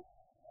persists,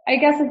 I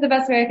guess is the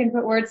best way I can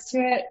put words to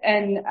it.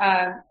 And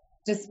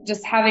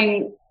just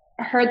having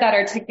heard that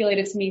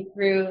articulated to me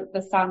through the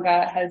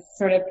Sangha has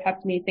sort of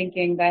kept me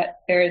thinking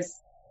that there's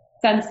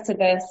sense to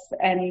this,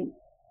 and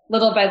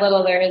little by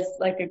little there is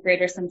like a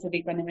greater sense of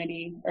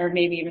equanimity or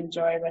maybe even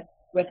joy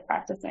with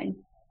practicing.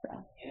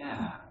 So.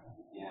 Yeah.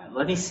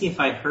 Let me see if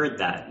I heard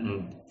that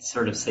and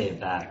sort of say it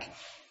back.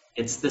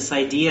 It's this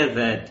idea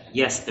that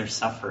yes, there's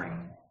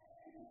suffering,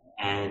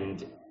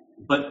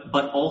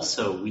 but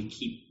also we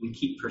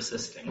keep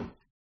persisting,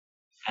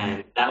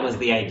 and that was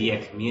the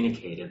idea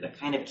communicated that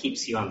kind of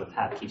keeps you on the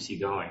path, keeps you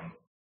going.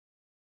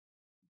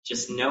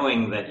 Just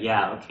knowing that,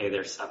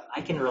 there's suffering.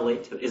 I can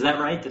relate to it. Is that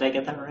right? Did I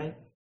get that right?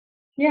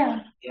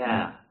 Yeah.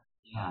 Yeah,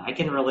 I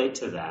can relate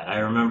to that. I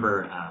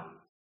remember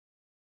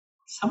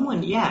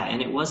someone,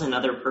 and it was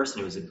another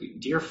person. It was a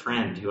dear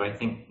friend who I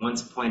think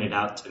once pointed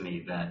out to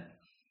me that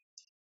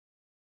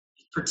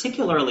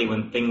particularly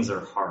when things are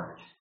hard,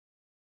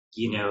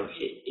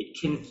 it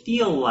can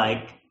feel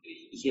like,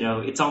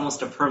 it's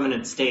almost a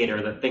permanent state,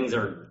 or that things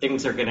are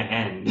going to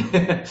end,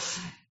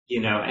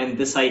 and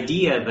this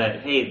idea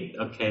that, hey,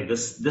 okay,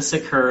 this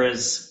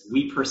occurs,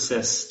 we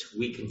persist,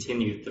 we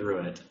continue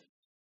through it.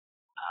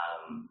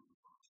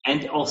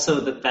 And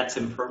also that's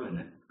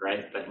impermanent,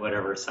 right? That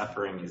whatever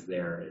suffering is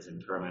there is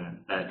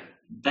impermanent.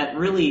 That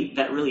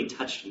really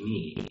touched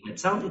me.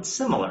 It's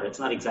similar. It's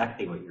not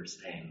exactly what you're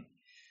saying,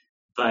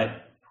 but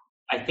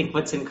I think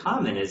what's in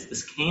common is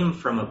this came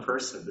from a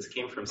person. This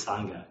came from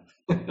Sangha.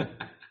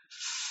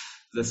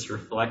 This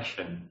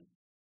reflection,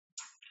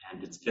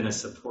 and it's been a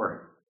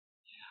support.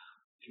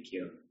 Thank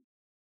you.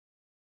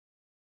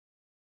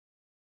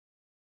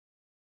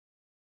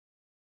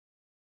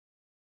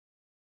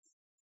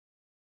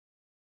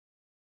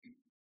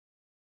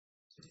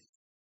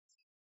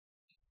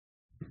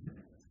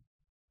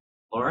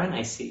 Lauren,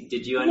 I see.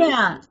 Did you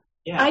Yeah.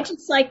 Yeah. I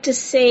just like to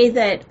say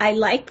that I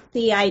like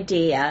the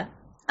idea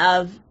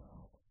of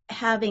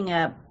having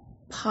a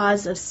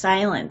pause of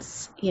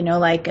silence,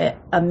 like a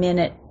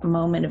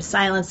moment of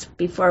silence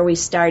before we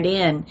start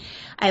in.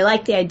 I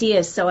like the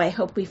idea, so I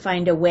hope we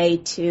find a way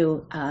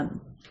to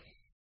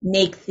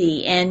make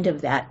the end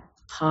of that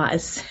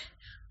pause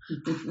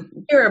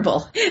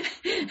hearable,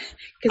 because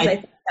I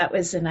think that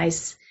was a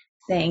nice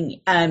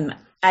thing.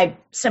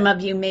 Some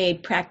of you may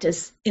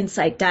practice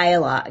insight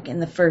dialogue,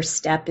 and the first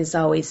step is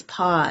always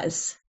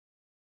pause,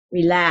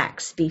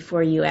 relax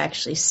before you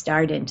actually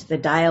start into the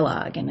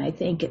dialogue. And I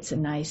think it's a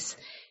nice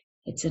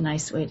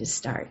way to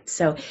start.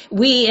 So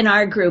we, in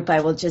our group,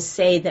 I will just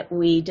say that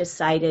we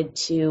decided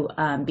to,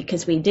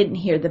 because we didn't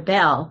hear the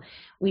bell,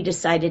 we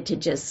decided to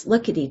just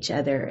look at each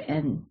other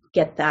and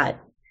get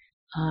that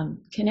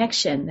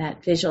connection,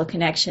 that visual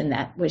connection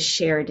that was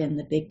shared in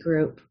the big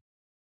group.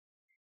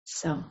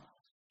 So.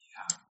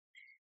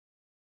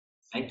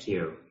 Thank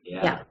you.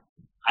 Yeah.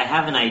 I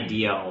have an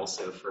idea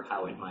also for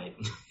how it might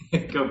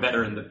go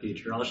better in the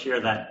future. I'll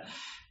share that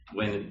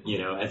when,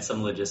 at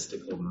some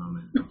logistical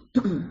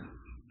moment.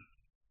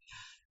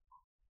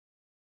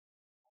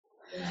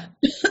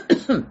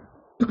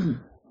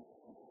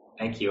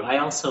 Thank you. I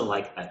also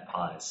like that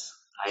pause.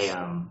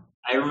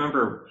 I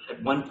remember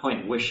at one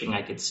point wishing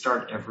I could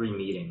start every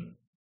meeting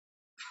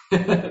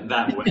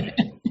that way.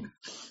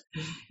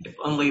 If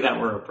only that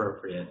were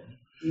appropriate.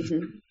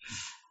 Mm-hmm.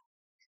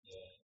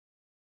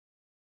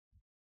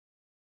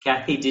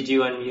 Kathy, did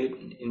you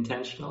unmute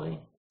intentionally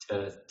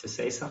to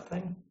say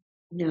something?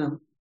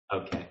 No.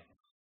 Okay.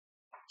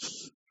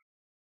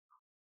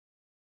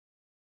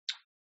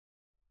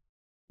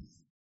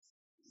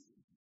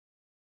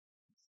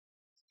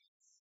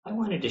 I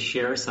wanted to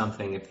share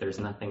something if there's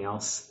nothing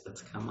else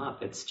that's come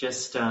up. It's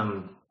just,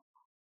 I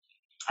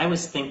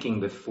was thinking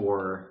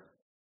before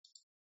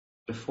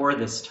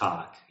this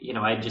talk,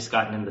 I'd just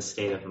gotten in the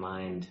state of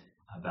mind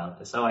about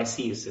this. Oh, I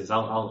see you, Suze.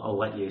 I'll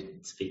let you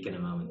speak in a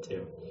moment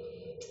too.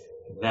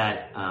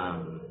 That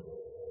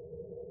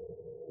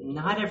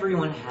not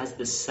everyone has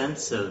this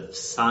sense of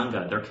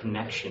Sangha, their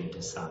connection to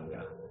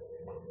Sangha.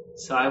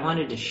 So I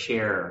wanted to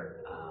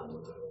share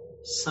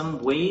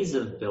some ways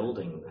of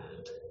building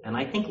that. And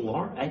I think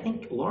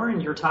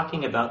Lauren, you're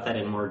talking about that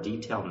in more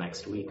detail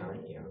next week,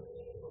 aren't you?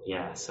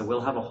 Yeah. So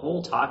we'll have a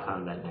whole talk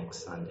on that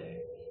next Sunday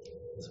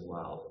as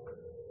well.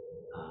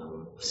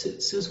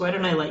 Suze, why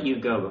don't I let you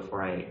go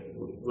before I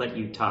let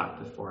you talk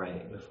before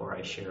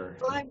I share?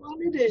 Well, I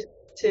wanted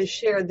to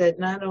share that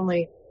not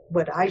only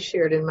what I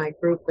shared in my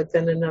group, but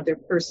then another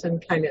person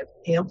kind of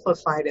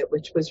amplified it,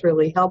 which was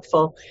really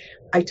helpful.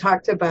 I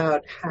talked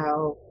about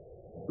how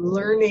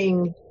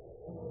learning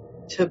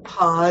to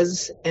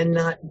pause and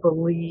not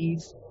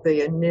believe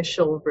the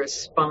initial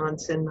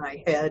response in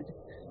my head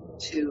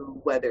to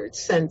whether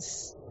it's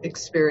sense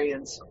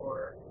experience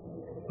or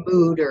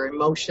mood or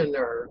emotion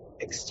or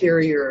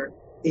exterior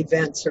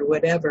events or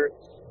whatever,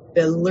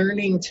 the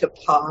learning to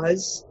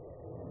pause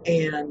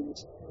and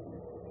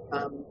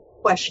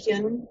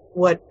question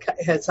what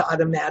has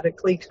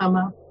automatically come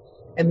up.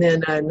 And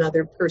then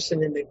another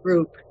person in the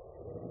group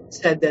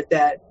said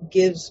that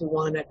gives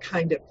one a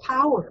kind of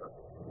power.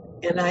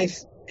 And I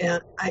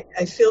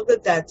feel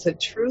that that's a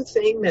true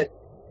thing, that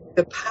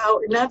the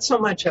power, not so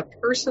much a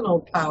personal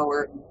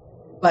power,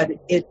 but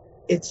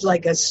it's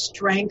like a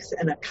strength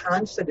and a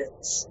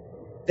confidence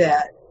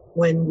that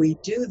when we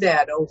do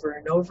that over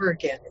and over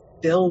again, it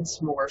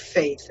builds more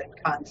faith and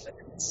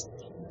confidence,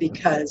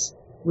 because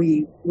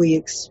we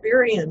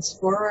experience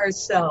for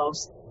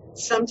ourselves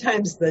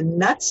sometimes the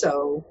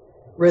nutso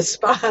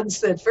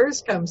response that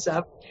first comes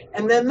up,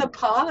 and then the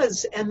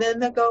pause, and then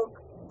they go,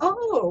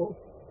 oh,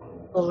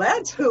 well,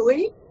 that's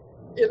hooey.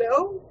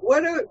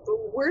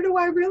 Where do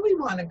I really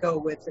want to go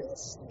with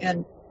this?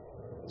 And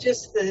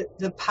just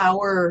the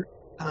power,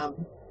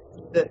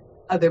 the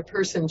other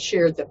person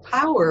shared the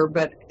power,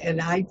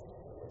 and I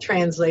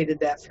translated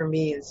that for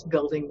me as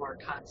building more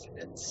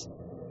confidence.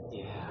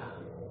 Yeah.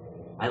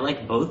 I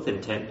like both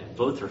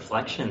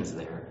reflections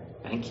there.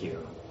 Thank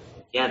you.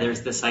 Yeah,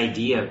 there's this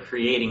idea of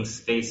creating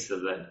space so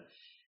that,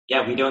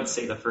 we don't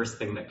say the first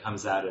thing that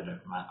comes out of our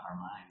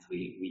minds.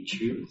 We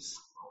choose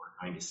what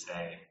we're going to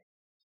say.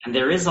 And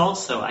there is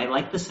also, I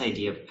like this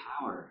idea of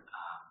power.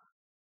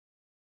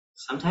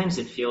 Sometimes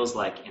it feels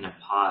like in a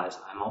pause,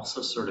 I'm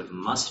also sort of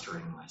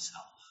mustering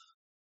myself.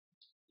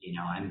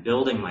 I'm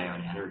building my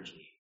own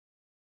energy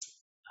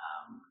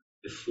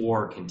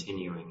before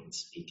continuing and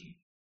speaking.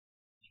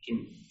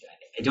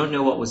 I don't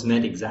know what was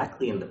meant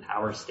exactly in the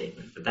power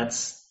statement, but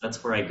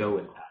that's where I go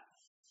with that.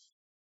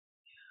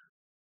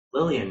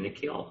 Lillian,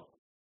 Nikhil.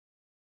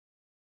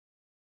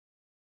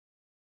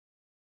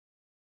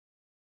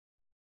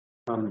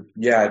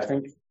 I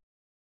think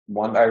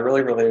I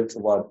really related to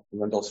what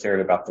Lyndall shared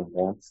about the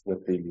warmth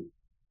with the,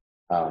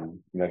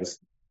 just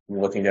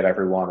looking at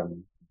everyone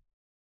and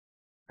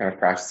kind of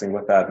practicing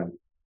with that and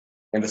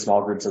into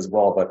small groups as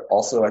well. But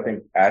also I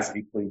think as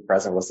equally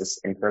present was this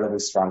incredibly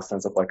strong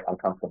sense of like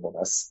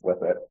uncomfortableness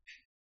with it.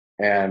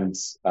 And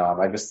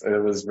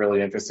it was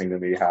really interesting to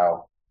me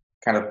how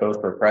kind of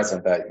both were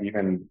present, that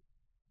even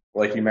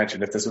like you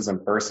mentioned, if this was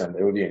in person,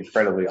 it would be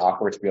incredibly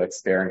awkward to be like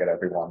staring at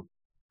everyone.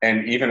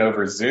 And even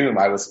over Zoom,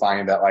 I was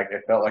finding that like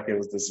it felt like it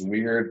was this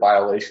weird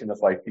violation of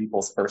like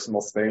people's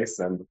personal space.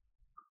 And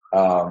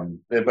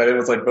but it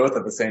was like both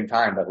at the same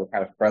time that were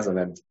kind of present.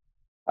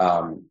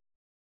 And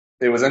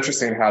it was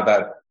interesting how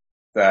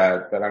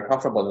that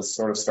uncomfortableness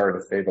sort of started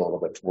to fade a little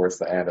bit towards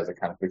the end as it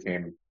kind of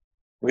became,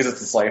 because it's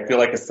just like, I feel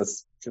like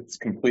it's a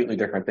completely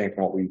different thing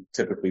from what we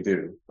typically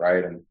do,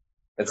 right? And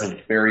it's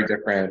a very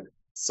different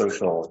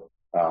social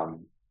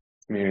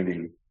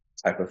community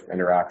type of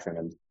interaction,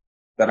 and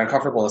that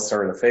uncomfortableness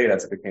started to fade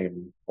as it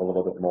became a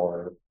little bit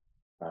more,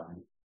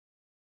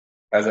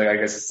 as I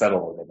guess it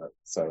settled a little bit.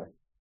 So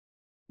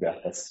yeah,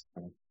 that's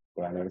kind of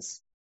what I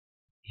noticed.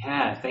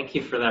 Yeah, thank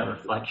you for that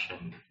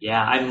reflection.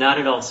 Yeah, I'm not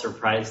at all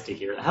surprised to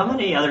hear that. How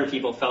many other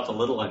people felt a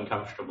little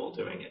uncomfortable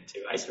doing it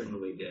too? I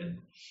certainly did.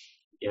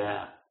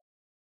 Yeah.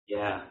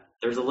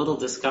 There's a little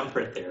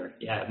discomfort there.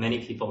 Yeah,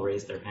 many people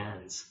raised their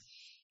hands.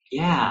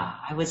 Yeah,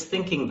 I was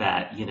thinking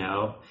that,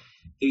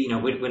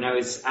 when I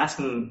was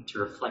asking to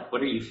reflect,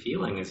 what are you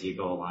feeling as you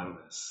go along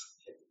this?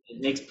 It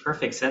makes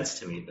perfect sense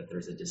to me that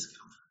there's a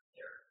discomfort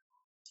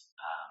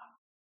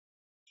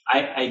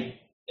there.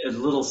 A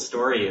little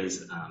story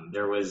is,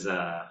 there was, we're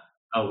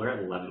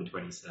at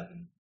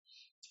 11:27.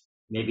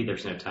 Maybe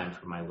there's no time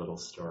for my little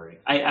story.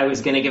 I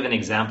was going to give an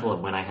example of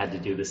when I had to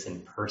do this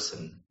in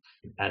person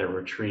at a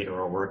retreat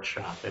or a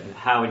workshop, and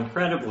how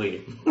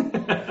incredibly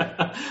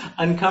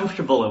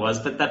uncomfortable it was,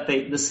 but that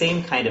the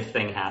same kind of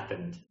thing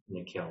happened,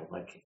 Nikhil.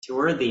 Like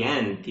toward the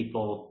end,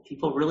 people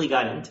really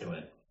got into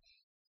it,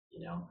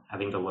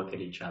 having to look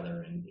at each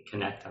other and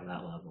connect on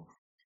that level.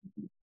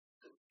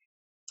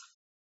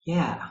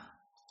 Yeah.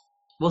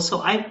 Well,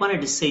 so I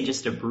wanted to say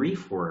just a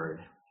brief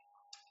word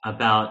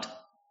about,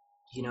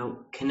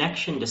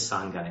 connection to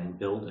Sangha and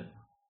building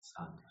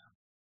Sangha.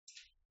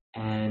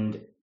 And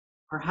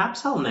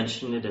perhaps I'll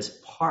mention it as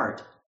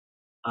part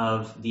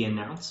of the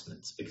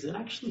announcements, because it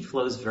actually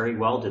flows very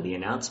well to the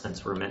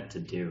announcements we're meant to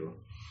do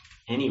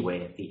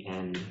anyway at the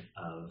end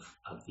of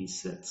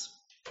these sits.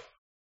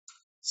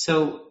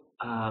 So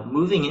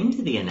moving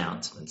into the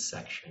announcements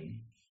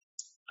section,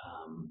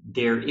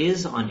 there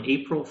is on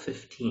April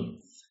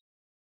 15th,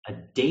 a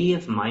day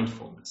of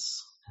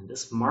mindfulness. And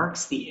this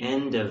marks the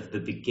end of the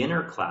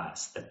beginner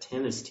class that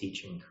Tim is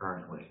teaching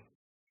currently.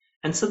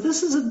 And so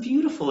this is a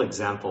beautiful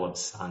example of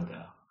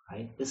Sangha,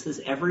 right? This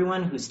is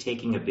everyone who's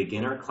taking a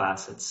beginner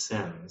class at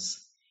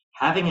Sims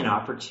having an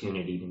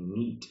opportunity to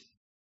meet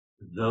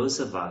those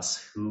of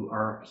us who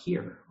are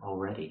here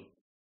already.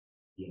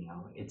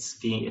 It's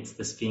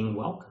this being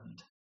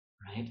welcomed,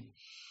 right?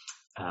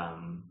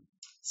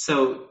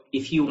 So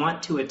if you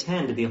want to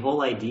attend, the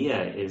whole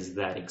idea is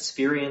that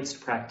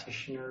experienced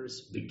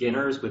practitioners,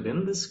 beginners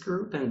within this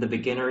group, and the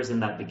beginners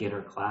in that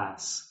beginner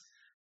class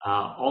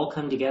all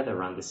come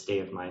together on this day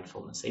of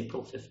mindfulness,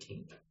 April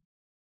 15th.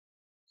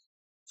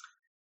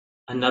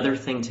 Another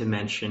thing to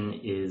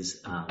mention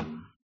is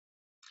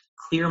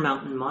Clear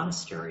Mountain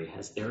Monastery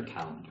has their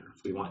calendar.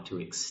 If we want to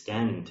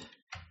extend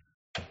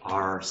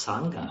our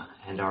Sangha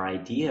and our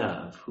idea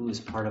of who is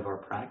part of our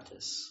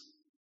practice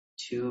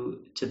to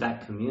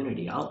that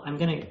community, I'm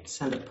going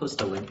to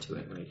post a link to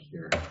it right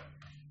here.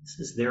 This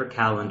is their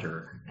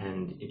calendar,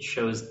 and it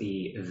shows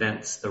the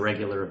events, the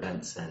regular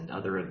events and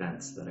other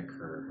events that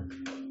occur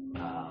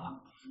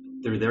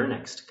through their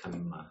next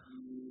coming month.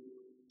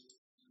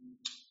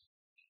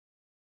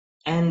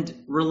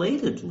 And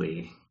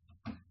relatedly,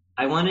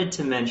 I wanted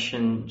to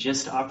mention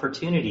just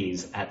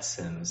opportunities at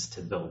Sims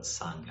to build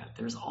Sangha.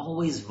 There's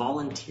always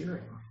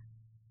volunteering.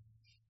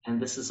 And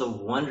this is a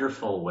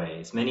wonderful way,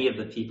 as many of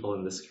the people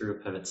in this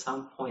group have at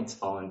some points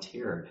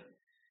volunteered.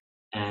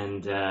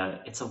 And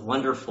it's a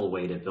wonderful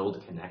way to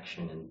build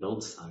connection and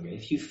build Sangha.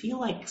 If you feel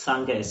like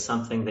Sangha is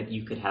something that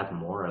you could have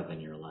more of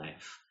in your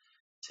life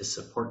to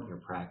support your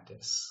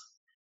practice,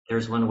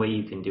 there's one way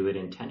you can do it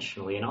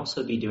intentionally and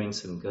also be doing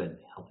some good,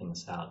 helping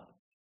us out.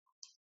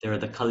 There are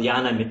the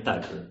Kalyana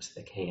Mitta groups,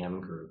 the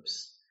KM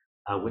groups,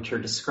 which are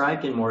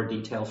described in more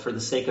detail. For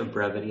the sake of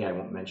brevity, I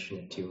won't mention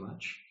it too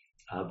much.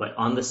 But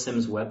on the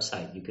Sims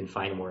website, you can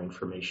find more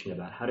information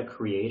about how to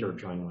create or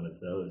join one of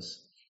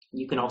those.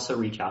 You can also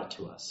reach out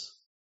to us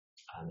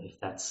if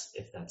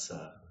that's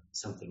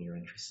something you're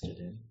interested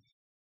in.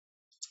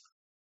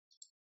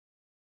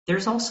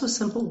 There's also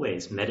simple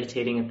ways,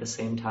 meditating at the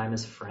same time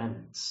as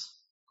friends,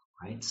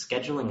 right?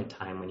 Scheduling a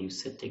time when you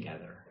sit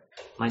together.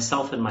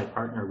 Myself and my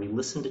partner, we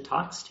listen to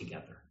talks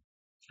together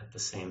at the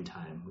same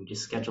time. We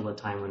just schedule a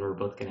time when we're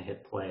both going to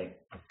hit play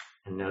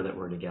and know that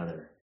we're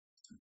together.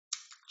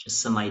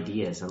 Just some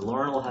ideas. And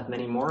Lauren will have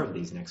many more of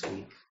these next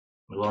week.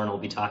 Lauren will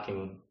be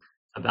talking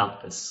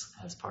about this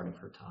as part of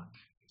her talk.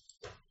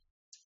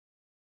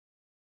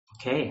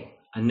 Okay,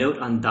 a note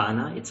on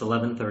Dana. It's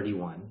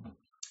 11:31.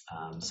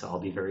 So I'll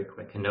be very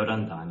quick. A note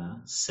on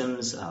dana.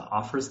 SIMS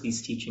offers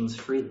these teachings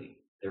freely.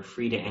 They're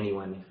free to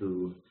anyone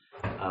who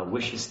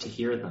wishes to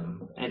hear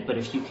them. But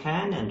if you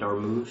can and are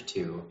moved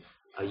to,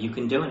 you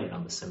can donate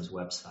on the SIMS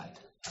website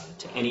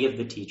to any of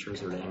the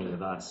teachers or to any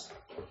of us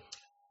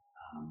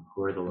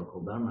who are the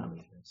local Dharma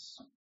leaders.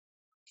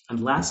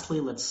 And lastly,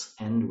 let's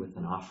end with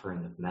an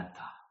offering of metta.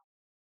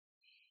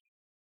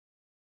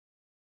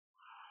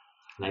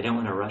 And I don't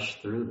want to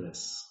rush through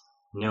this,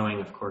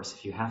 knowing, of course,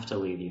 if you have to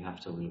leave, you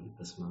have to leave at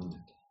this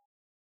moment.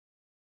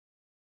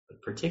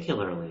 But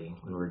particularly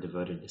when we're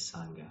devoted to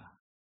Sangha,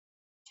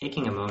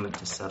 taking a moment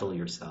to settle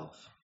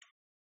yourself.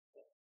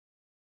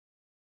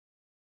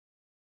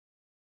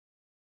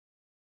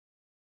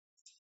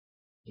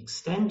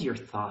 Extend your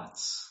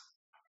thoughts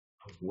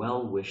of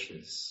well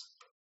wishes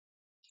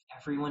to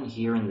everyone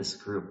here in this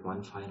group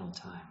one final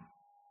time.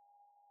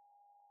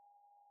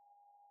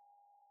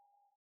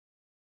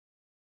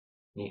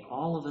 May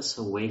all of us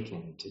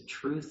awaken to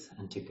truth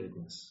and to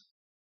goodness.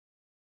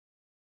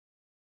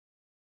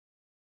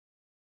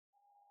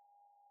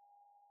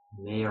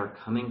 May our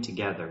coming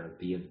together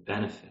be of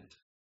benefit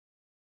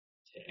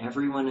to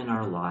everyone in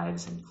our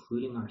lives,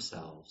 including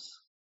ourselves,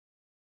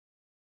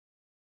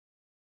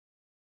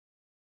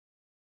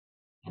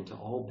 and to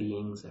all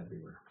beings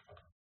everywhere.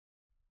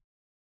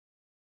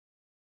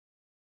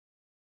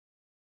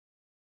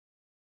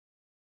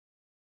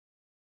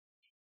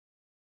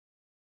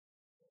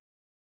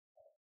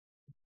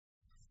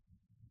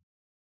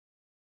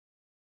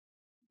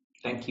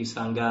 Thank you,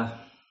 Sangha.